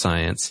poor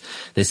science.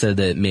 They said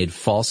that it made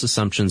false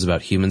assumptions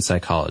about human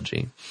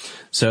psychology.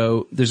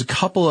 So there's a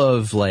couple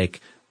of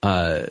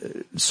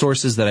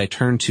sources that I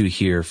turn to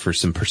here for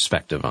some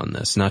perspective on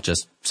this, not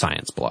just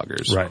science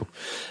bloggers.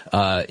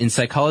 Right. In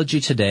Psychology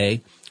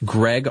Today,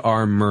 Greg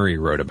R. Murray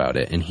wrote about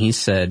it, and he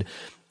said,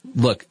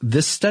 look,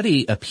 this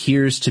study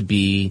appears to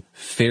be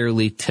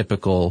fairly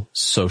typical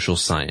social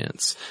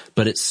science,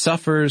 but it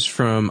suffers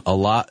from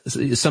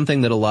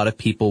something that a lot of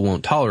people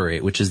won't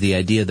tolerate, which is the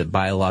idea that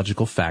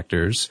biological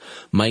factors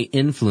might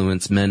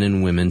influence men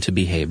and women to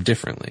behave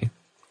differently.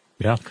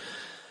 Yeah.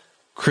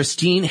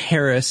 Christine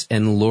Harris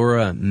and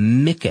Laura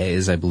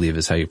Mickes, I believe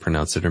is how you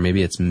pronounce it, or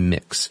maybe it's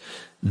Mix.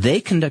 They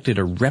conducted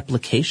a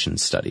replication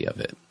study of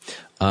it.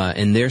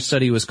 And their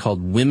study was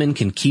called Women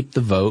Can Keep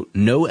the Vote,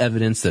 No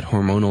Evidence That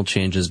Hormonal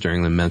Changes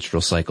During the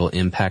Menstrual Cycle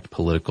Impact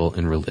Political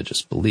and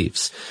Religious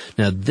Beliefs.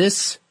 Now,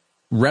 this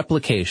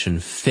replication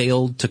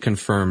failed to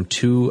confirm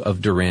 2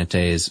 of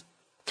Durante's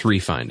 3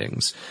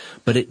 findings,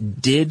 but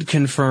it did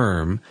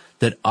confirm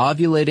that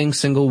ovulating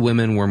single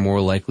women were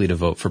more likely to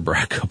vote for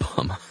Barack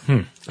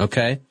Obama.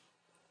 Okay?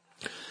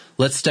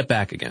 Let's step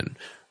back again.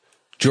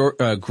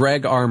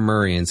 Greg R.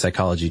 Murray in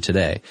Psychology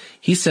Today,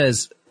 he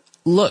says,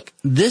 look,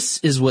 this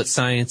is what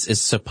science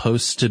is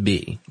supposed to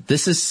be.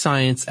 This is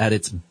science at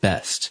its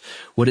best.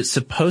 What it's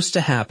supposed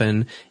to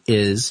happen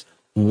is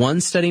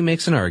one study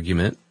makes an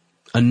argument,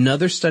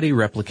 another study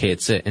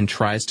replicates it and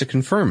tries to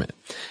confirm it.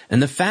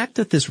 And the fact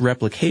that this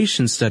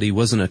replication study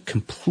wasn't a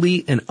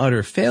complete and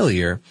utter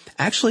failure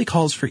actually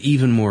calls for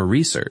even more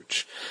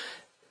research.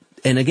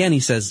 And again, he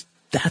says,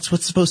 that's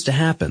what's supposed to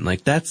happen.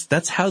 Like,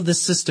 that's how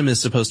this system is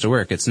supposed to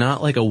work. It's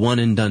not like a one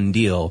and done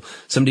deal.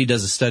 Somebody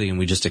does a study and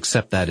we just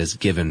accept that as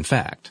given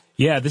fact.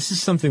 Yeah, this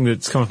is something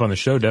that's come up on the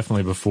show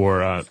definitely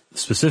before.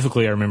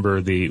 Specifically, I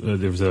remember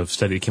there was a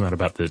study that came out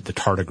about the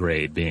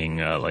tardigrade being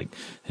and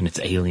it's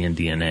alien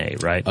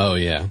DNA, right? Oh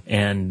yeah,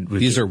 and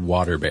these are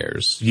water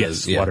bears.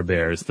 Yes, water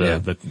bears.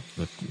 The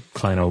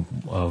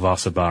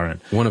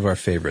Clinobacillus. One of our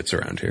favorites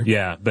around here.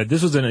 Yeah, but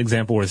this was an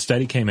example where a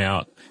study came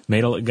out,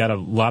 got a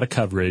lot of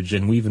coverage,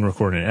 and we even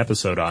recorded an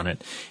episode on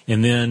it.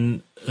 And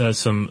then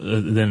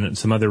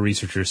some other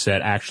researchers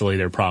said actually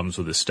there are problems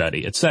with the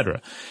study,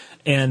 etc.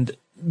 And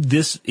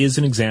this is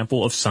an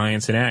example of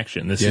science in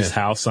action. This is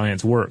how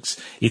science works.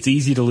 It's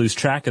easy to lose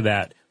track of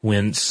that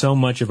when so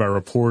much of our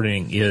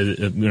reporting is,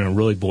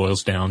 really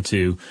boils down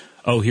to,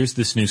 oh, here's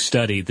this new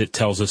study that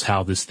tells us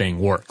how this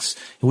thing works,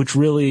 which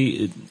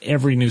really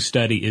every new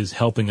study is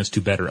helping us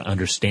to better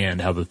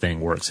understand how the thing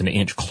works and to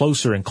inch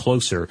closer and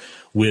closer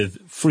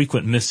with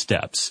frequent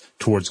missteps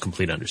towards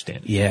complete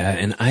understanding. Yeah,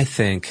 and I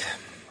think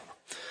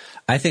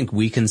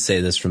we can say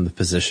this from the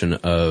position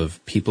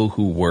of people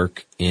who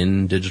work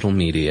in digital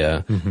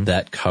media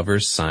that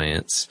covers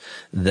science,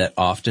 that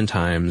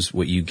oftentimes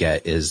what you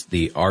get is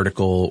the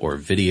article or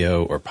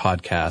video or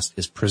podcast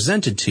is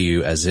presented to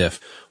you as if,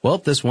 well,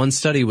 this one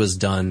study was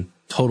done,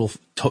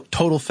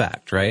 total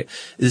fact, right?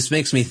 This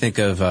makes me think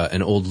of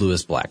an old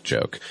Lewis Black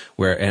joke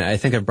and I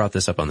think I've brought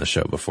this up on the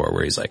show before,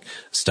 where he's like,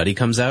 study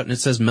comes out and it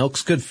says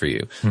milk's good for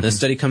you. Then a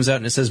study comes out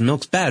and it says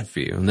milk's bad for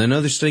you. And then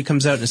another study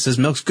comes out and it says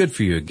milk's good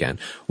for you again.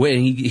 Wait,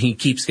 and he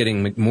keeps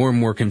getting more and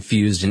more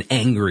confused and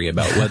angry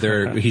about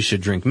whether he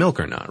should drink milk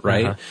or not,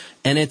 right?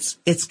 And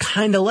it's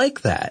kind of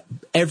like that.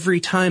 Every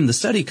time the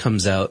study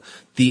comes out,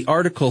 the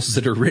articles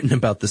that are written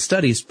about the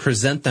studies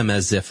present them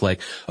as if like,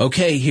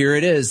 okay, here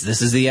it is.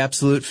 This is the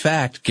absolute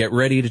fact. Get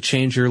ready to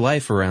change your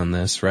life around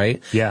this,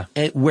 right? Yeah.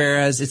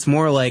 Whereas it's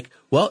more like,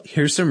 well,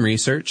 here's some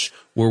research.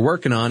 We're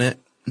working on it.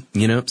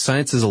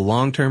 Science is a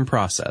long-term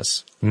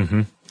process.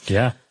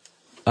 Yeah.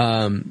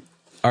 All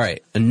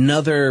right.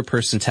 Another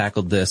person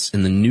tackled this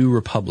in the New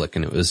Republic,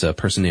 and it was a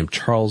person named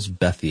Charles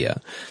Bethia.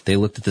 They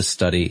looked at this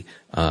study,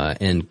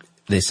 and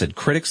they said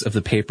critics of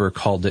the paper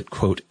called it,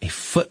 quote, a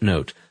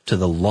footnote to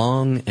the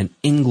long and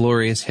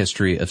inglorious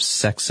history of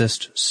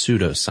sexist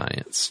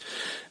pseudoscience.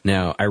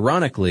 Now,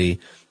 ironically,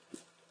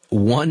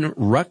 one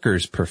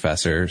Rutgers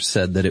professor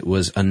said that it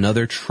was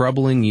another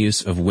troubling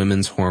use of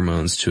women's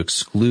hormones to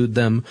exclude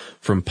them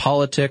from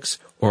politics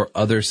or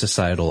other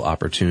societal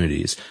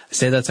opportunities. I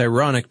say that's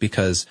ironic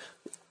because,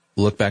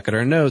 look back at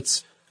our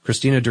notes,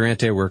 Christina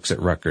Durante works at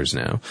Rutgers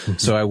now. Mm-hmm.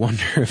 So I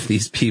wonder if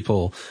these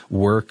people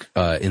work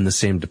in the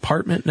same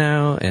department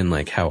now, and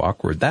like how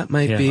awkward that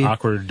might be.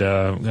 Awkward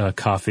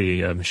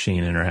coffee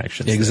machine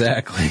interactions.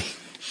 Exactly.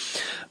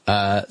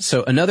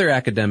 So another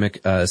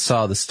academic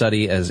saw the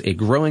study as a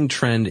growing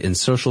trend in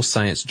social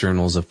science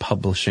journals of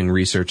publishing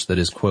research that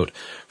is, quote,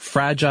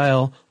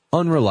 fragile,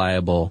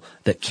 unreliable,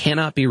 that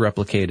cannot be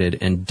replicated,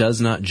 and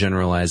does not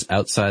generalize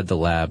outside the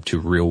lab to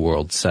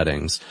real-world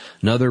settings.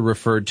 Another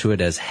referred to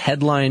it as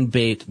headline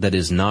bait that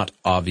is not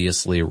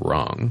obviously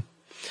wrong.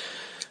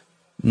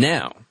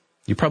 Now,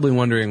 you're probably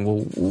wondering,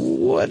 well,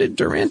 what did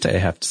Durante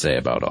have to say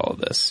about all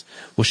of this?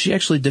 Well, she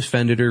actually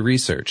defended her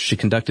research. She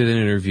conducted an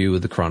interview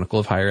with the Chronicle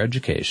of Higher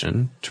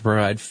Education to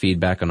provide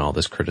feedback on all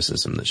this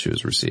criticism that she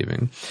was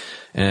receiving.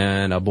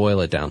 And I'll boil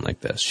it down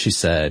like this. She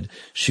said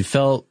she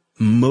felt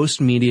most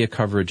media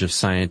coverage of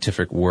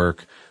scientific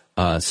work,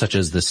 such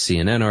as the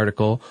CNN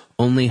article,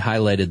 only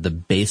highlighted the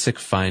basic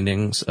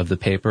findings of the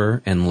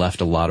paper and left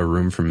a lot of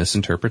room for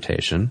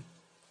misinterpretation.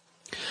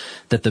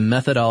 That the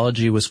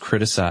methodology was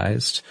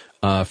criticized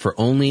for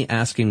only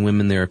asking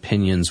women their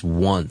opinions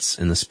once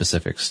in the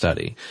specific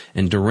study.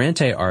 And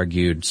Durante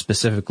argued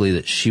specifically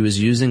that she was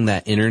using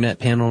that internet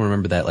panel.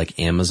 Remember that like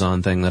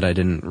Amazon thing that I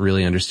didn't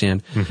really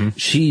understand? Mm-hmm.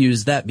 She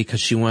used that because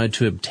she wanted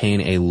to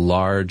obtain a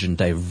large and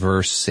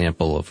diverse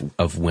sample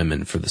of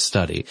women for the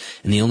study.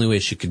 And the only way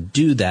she could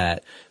do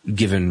that,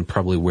 given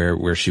probably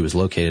where she was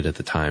located at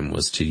the time,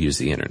 was to use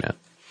the internet.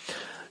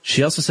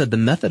 She also said the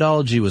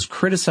methodology was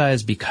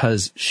criticized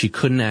because she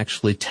couldn't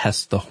actually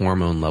test the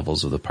hormone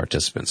levels of the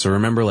participants. So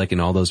remember, like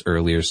in all those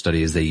earlier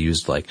studies, they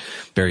used like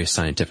various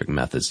scientific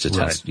methods to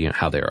test,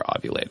 how they were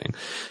ovulating.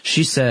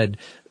 She said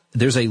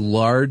there's a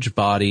large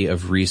body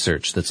of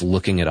research that's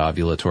looking at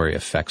ovulatory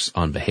effects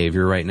on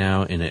behavior right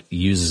now, and it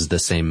uses the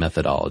same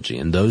methodology.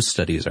 And those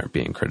studies aren't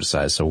being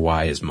criticized, so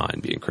why is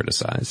mine being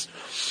criticized?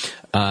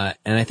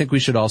 And I think we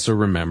should also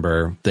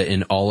remember that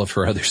in all of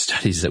her other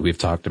studies that we've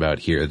talked about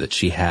here, that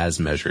she has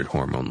measured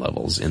hormone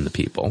levels in the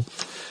people.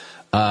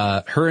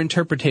 Her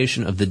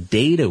interpretation of the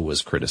data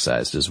was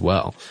criticized as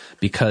well,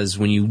 because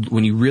when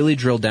you really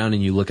drill down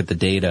and you look at the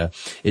data,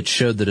 it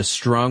showed that a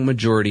strong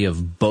majority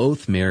of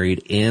both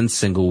married and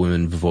single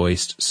women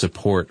voiced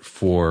support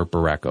for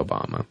Barack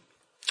Obama.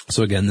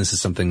 So again, this is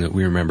something that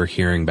we remember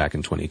hearing back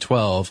in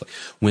 2012.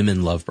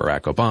 Women love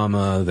Barack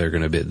Obama. They're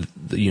going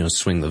to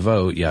swing the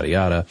vote, yada,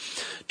 yada.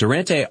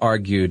 Durante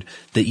argued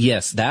that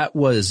yes, that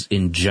was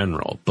in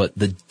general, but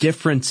the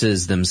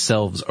differences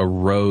themselves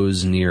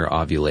arose near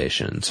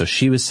ovulation. So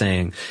she was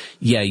saying,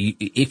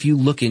 if you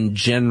look in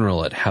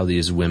general at how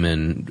these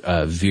women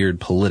veered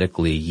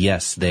politically,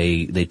 yes,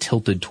 they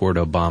tilted toward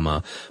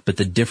Obama, but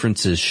the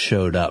differences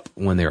showed up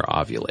when they were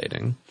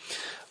ovulating.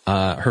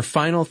 Her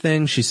final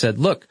thing, she said,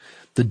 look,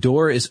 the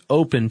door is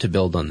open to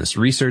build on this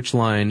research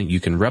line. You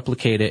can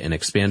replicate it and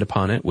expand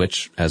upon it,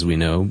 which, as we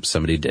know,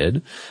 somebody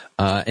did.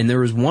 And there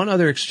was one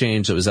other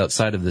exchange that was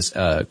outside of this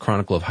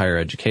Chronicle of Higher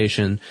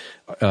Education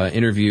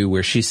interview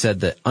where she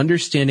said that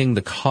understanding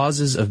the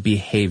causes of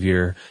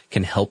behavior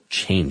can help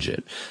change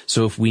it.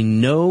 So if we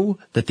know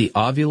that the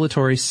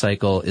ovulatory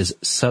cycle is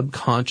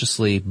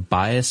subconsciously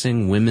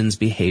biasing women's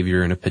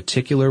behavior in a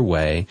particular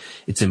way,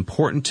 it's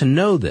important to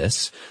know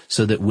this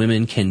so that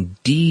women can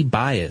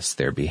de-bias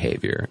their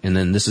behavior. And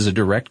then this is a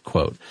direct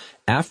quote.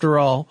 After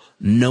all,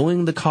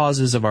 knowing the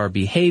causes of our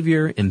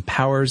behavior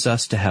empowers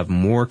us to have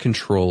more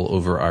control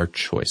over our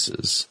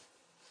choices.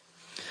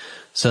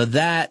 So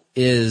that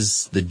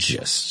is the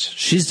gist.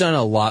 She's done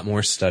a lot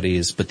more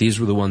studies, but these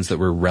were the ones that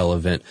were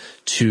relevant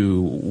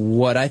to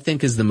what I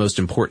think is the most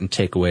important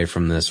takeaway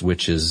from this,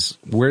 which is,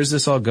 where's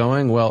this all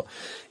going? Well,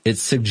 it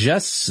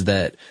suggests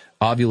that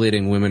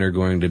ovulating women are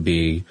going to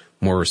be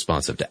more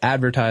responsive to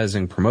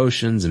advertising,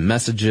 promotions, and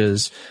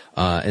messages,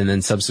 and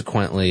then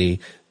subsequently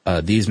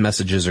these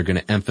messages are going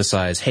to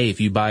emphasize, hey, if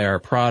you buy our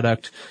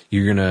product,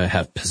 you're going to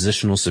have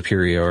positional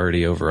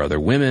superiority over other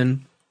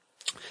women.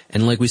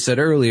 And like we said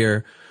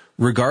earlier,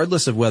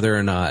 regardless of whether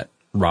or not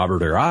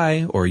Robert or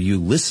I or you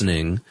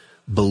listening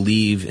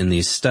believe in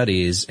these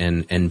studies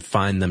and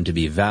find them to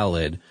be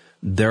valid,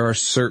 there are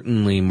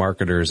certainly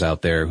marketers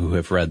out there who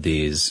have read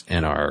these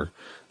and are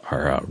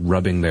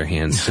rubbing their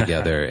hands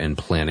together and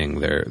planning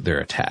their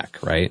attack,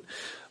 right?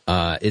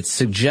 It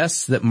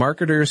suggests that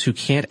marketers who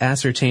can't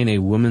ascertain a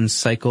woman's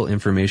cycle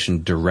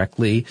information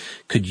directly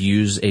could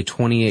use a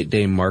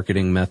 28-day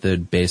marketing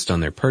method based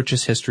on their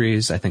purchase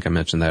histories. I think I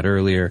mentioned that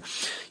earlier.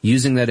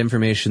 Using that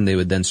information, they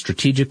would then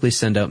strategically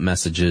send out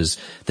messages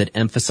that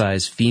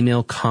emphasize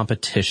female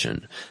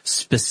competition,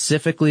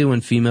 specifically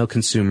when female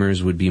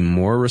consumers would be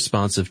more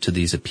responsive to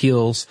these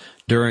appeals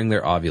during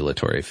their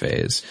ovulatory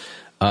phase.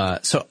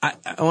 So I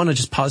want to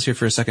just pause here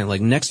for a second.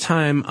 Like next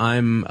time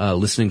I'm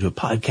listening to a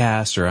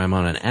podcast or I'm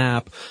on an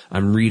app,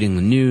 I'm reading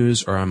the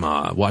news or I'm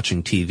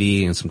watching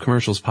TV and some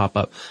commercials pop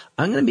up,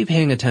 I'm going to be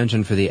paying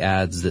attention for the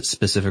ads that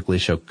specifically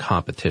show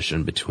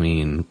competition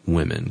between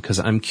women, because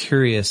I'm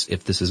curious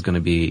if this is going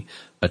to be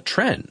a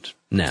trend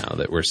now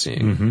that we're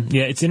seeing. Mm-hmm.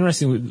 Yeah, it's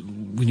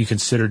interesting when you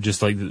consider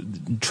just like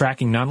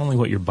tracking not only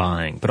what you're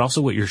buying, but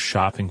also what you're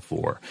shopping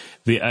for.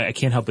 I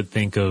can't help but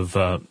think of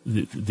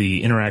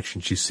the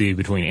interactions you see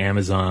between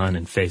Amazon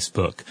and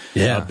Facebook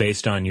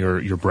based on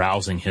your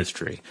browsing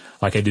history.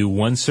 Like I do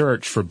one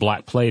search for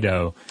black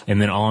Play-Doh,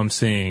 and then all I'm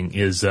seeing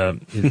is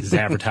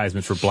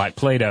advertisements for black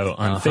Play-Doh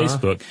on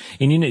Facebook.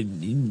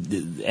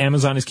 And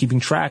Amazon is keeping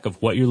track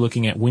of what you're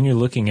looking at when you're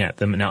looking at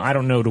them. Now, I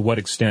don't know to what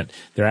extent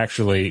they're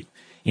actually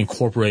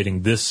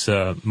incorporating this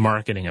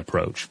marketing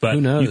approach, but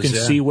who knows, you can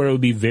see where it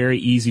would be very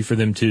easy for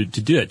them to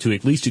do it, to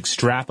at least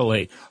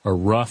extrapolate a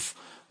rough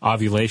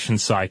ovulation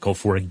cycle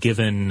for a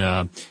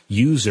given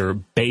user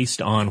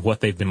based on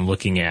what they've been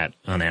looking at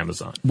on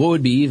Amazon. What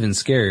would be even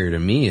scarier to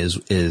me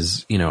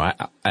is you know,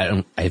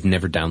 I've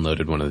never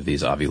downloaded one of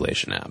these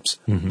ovulation apps,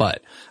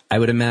 but I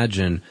would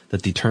imagine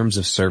that the terms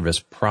of service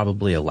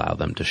probably allow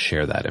them to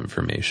share that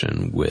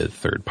information with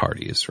third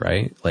parties,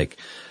 right? Like,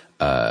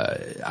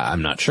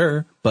 I'm not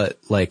sure, but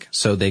like,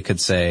 so they could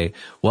say,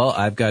 well,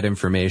 I've got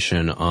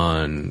information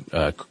on,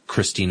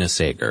 Christina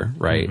Sager,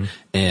 right?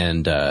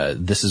 And,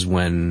 this is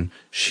when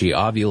she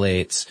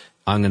ovulates.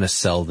 I'm going to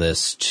sell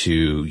this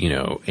to, you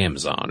know,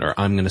 Amazon, or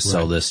I'm going to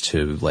sell this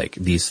to like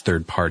these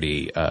third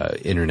party,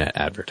 internet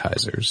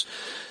advertisers.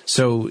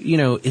 So, you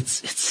know,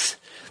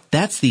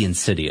 that's the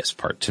insidious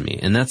part to me.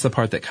 And that's the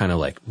part that kind of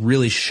like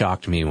really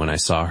shocked me when I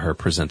saw her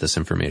present this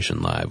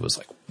information live. Was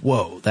like,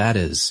 whoa, that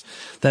is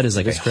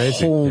like a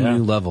crazy. Whole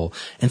new level.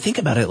 And think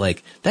about it,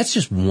 like, that's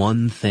just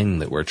one thing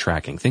that we're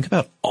tracking. Think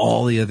about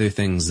all the other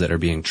things that are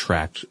being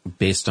tracked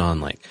based on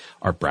like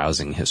our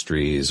browsing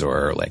histories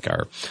or like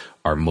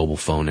our mobile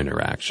phone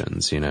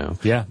interactions, you know?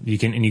 Yeah, you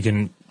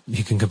can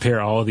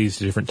compare all of these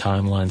to different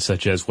timelines,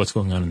 such as what's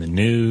going on in the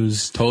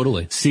news.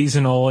 Totally.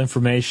 Seasonal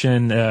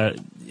information.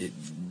 It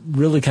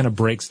really kind of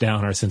breaks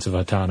down our sense of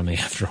autonomy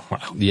after a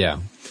while. Yeah.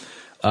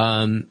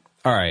 All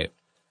right.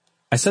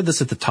 I said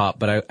this at the top,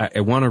 but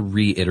I want to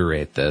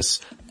reiterate this.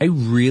 I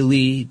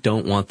really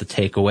don't want the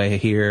takeaway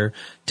here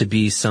to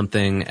be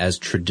something as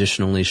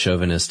traditionally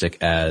chauvinistic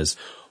as,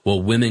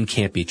 well, women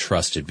can't be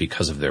trusted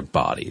because of their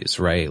bodies,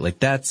 right? Like,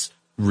 that's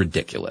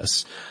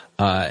ridiculous.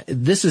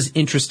 This is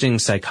interesting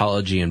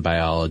psychology and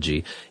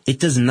biology. It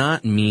does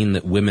not mean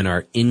that women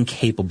are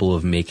incapable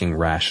of making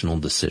rational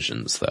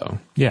decisions, though.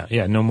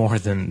 Yeah, no more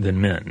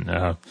than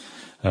men.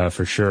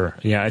 For sure.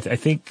 Yeah, I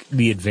think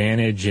the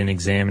advantage in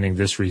examining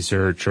this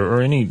research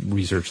or any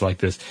research like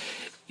this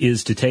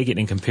is to take it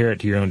and compare it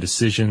to your own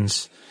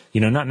decisions.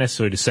 You know, not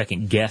necessarily to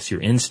second guess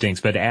your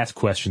instincts, but to ask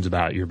questions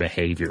about your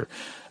behavior.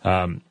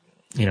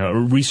 You know,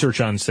 research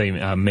on, say,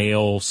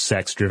 male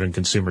sex-driven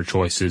consumer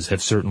choices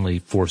have certainly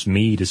forced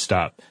me to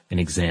stop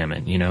and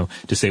examine, you know,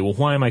 to say, well,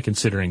 why am I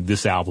considering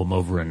this album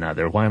over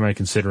another? Why am I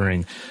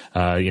considering,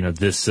 you know,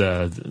 this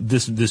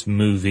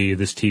movie,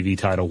 this TV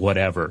title,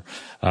 whatever?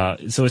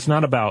 So it's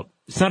not about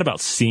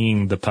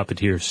seeing the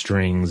puppeteer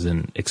strings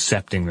and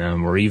accepting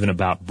them, or even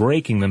about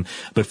breaking them,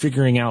 but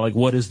figuring out, like,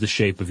 what is the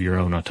shape of your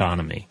own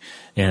autonomy,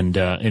 and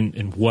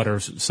what are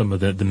some of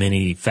the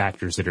many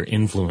factors that are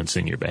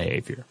influencing your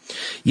behavior.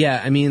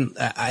 Yeah, I mean,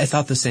 I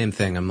thought the same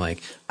thing. I'm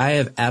like, I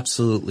have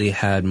absolutely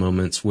had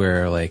moments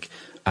where, like,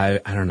 I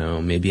don't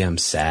know, maybe I'm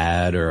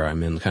sad or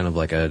I'm in kind of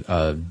like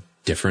a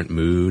different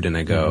mood, and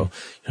I go,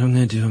 you know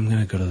what I'm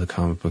going to go to the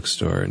comic book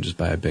store and just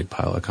buy a big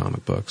pile of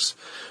comic books,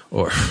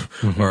 or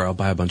I'll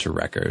buy a bunch of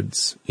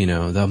records, you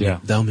know,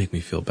 that'll make me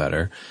feel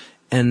better.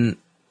 And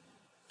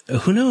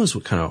who knows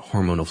what kind of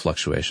hormonal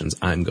fluctuations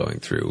I'm going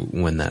through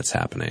when that's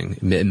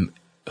happening.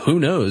 Who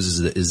knows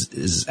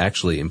is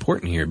actually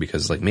important here,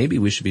 because like maybe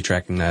we should be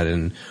tracking that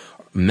in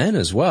men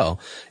as well.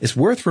 It's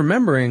worth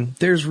remembering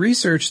there's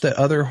research that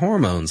other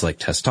hormones like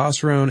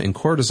testosterone and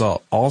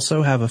cortisol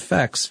also have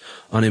effects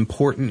on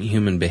important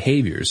human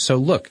behaviors. So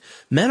look,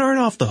 men aren't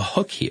off the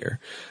hook here.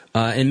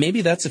 And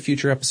maybe that's a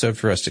future episode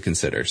for us to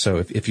consider. So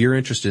if you're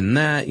interested in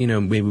that, you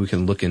know, maybe we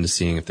can look into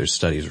seeing if there's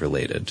studies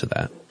related to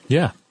that.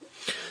 Yeah.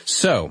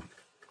 So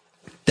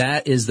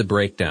that is the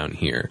breakdown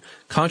here.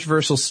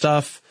 Controversial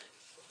stuff.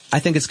 I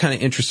think it's kind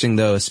of interesting,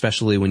 though,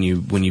 especially when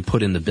you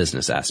put in the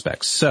business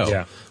aspects.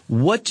 So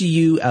what do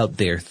you out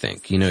there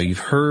think? You know, you've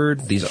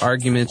heard these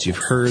arguments, you've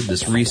heard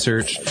this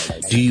research.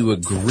 Do you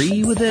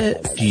agree with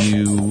it? Do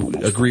you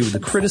agree with the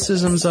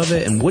criticisms of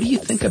it? And what do you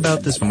think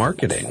about this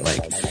marketing?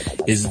 Like,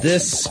 is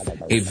this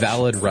a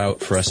valid route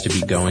for us to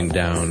be going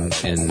down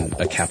in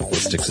a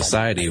capitalistic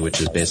society,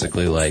 which is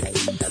basically like,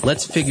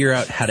 let's figure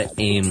out how to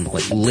aim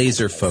like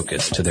laser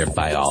focus to their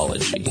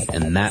biology,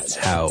 and that's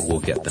how we'll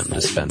get them to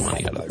spend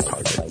money out of their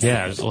pocket?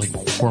 Yeah, it's like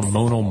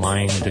hormonal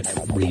mind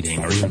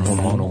reading or even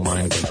hormonal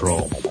mind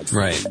control.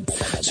 Right.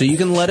 So you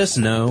can let us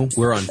know.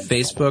 We're on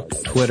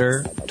Facebook,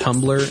 Twitter,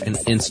 Tumblr, and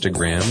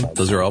Instagram.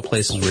 Those are all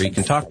places where you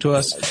can talk to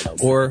us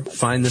or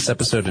find this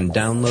episode and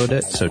download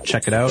it. So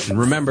check it out. And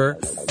remember,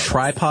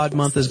 Tripod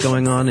Month is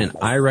going on, and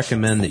I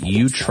recommend that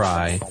you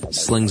try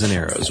Slings and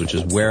Arrows, which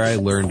is where I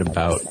learned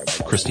about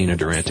Christina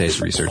Durante's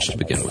research to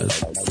begin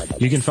with.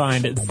 You can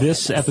find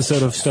this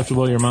episode of Stuff to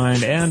Blow Your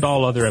Mind and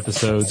all other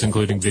episodes,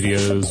 including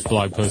videos,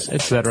 blog posts,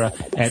 etc.,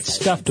 at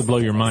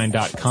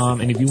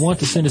stufftoblowyourmind.com. And if you want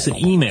to send us an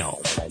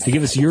email to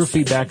give us your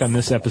feedback on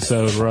this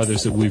episode or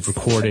others that we've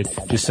recorded,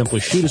 just simply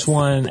shoot us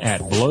one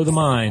at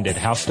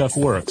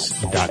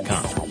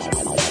blowthemind@howstuffworks.com.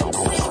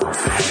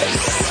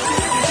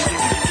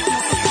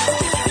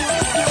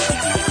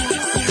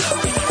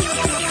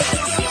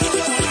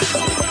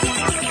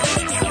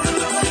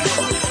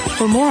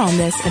 For more on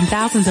this and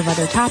thousands of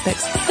other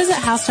topics, visit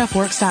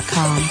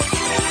howstuffworks.com.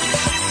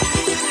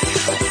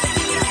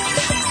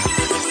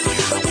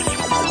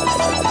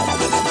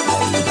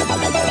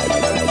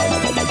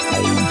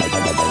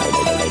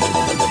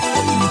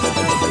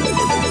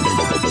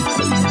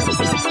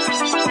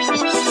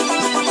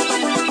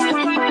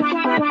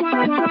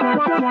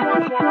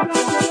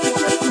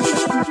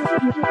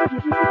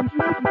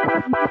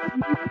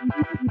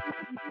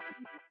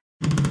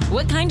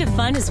 What kind of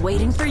fun is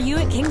waiting for you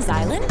at Kings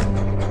Island?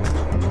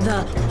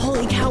 The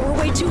holy cow, we're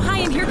way too high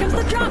and here comes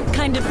the drop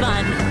kind of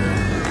fun.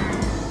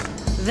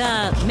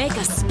 The make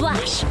a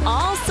splash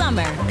all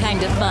summer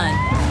kind of fun.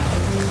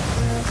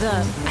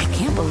 The I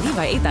can't believe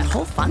I ate that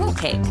whole funnel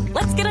cake.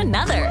 Let's get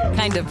another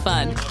kind of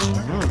fun.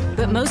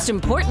 But most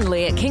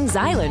importantly, at Kings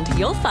Island,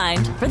 you'll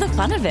find, for the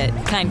fun of it,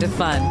 kind of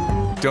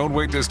fun. Don't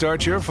wait to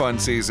start your fun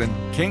season.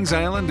 Kings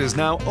Island is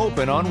now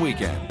open on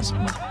weekends.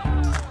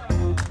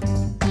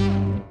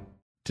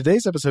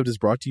 Today's episode is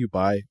brought to you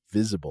by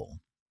Visible.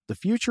 The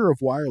future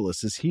of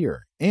wireless is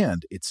here,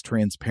 and it's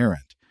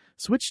transparent.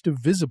 Switch to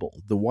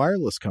Visible, the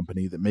wireless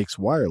company that makes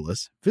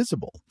wireless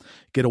visible.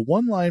 Get a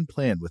one-line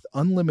plan with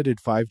unlimited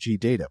 5G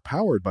data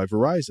powered by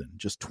Verizon,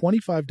 just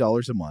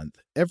 $25 a month,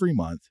 every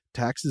month,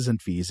 taxes and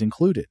fees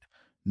included.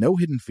 No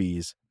hidden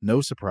fees,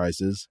 no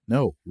surprises,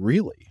 no,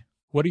 really.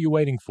 What are you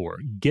waiting for?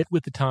 Get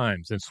with the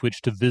times and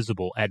switch to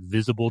Visible at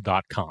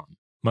visible.com.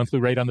 Monthly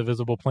rate on the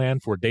Visible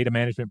plan. For data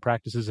management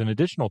practices and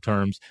additional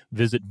terms,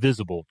 visit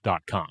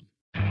visible.com.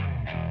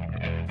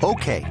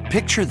 Okay,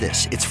 picture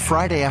this. It's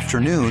Friday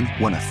afternoon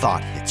when a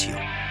thought hits you.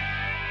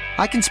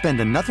 I can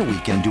spend another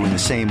weekend doing the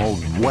same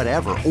old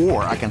whatever,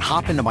 or I can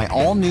hop into my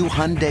all-new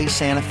Hyundai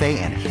Santa Fe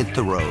and hit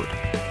the road.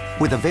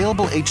 With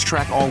available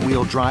H-Track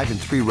all-wheel drive and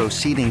 3-row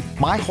seating,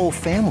 my whole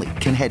family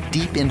can head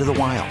deep into the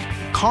wild.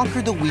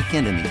 Conquer the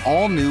weekend in the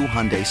all-new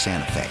Hyundai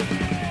Santa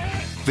Fe.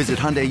 Visit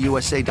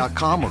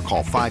HyundaiUSA.com or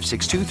call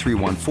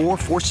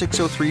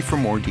 562-314-4603 for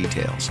more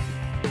details.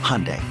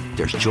 Hyundai,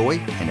 there's joy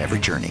in every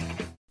journey.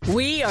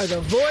 We are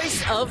the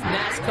voice of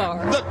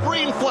NASCAR. The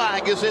green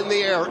flag is in the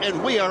air,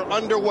 and we are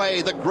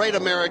underway. The Great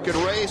American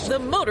Race. The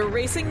Motor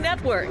Racing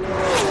Network.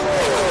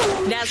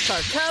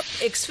 NASCAR Cup,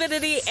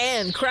 Xfinity,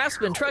 and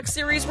Craftsman Truck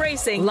Series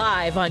Racing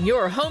live on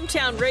your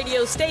hometown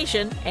radio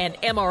station and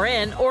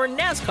MRN or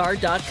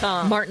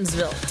NASCAR.com.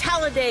 Martinsville,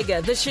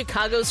 Talladega, the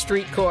Chicago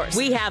Street Course.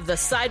 We have the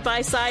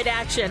side-by-side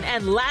action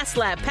and last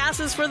lap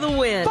passes for the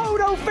win.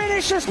 Photo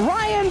finishes.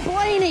 Ryan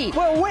Blaney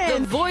will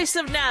win. The voice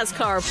of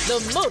NASCAR,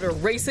 the Motor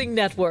Racing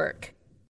Network.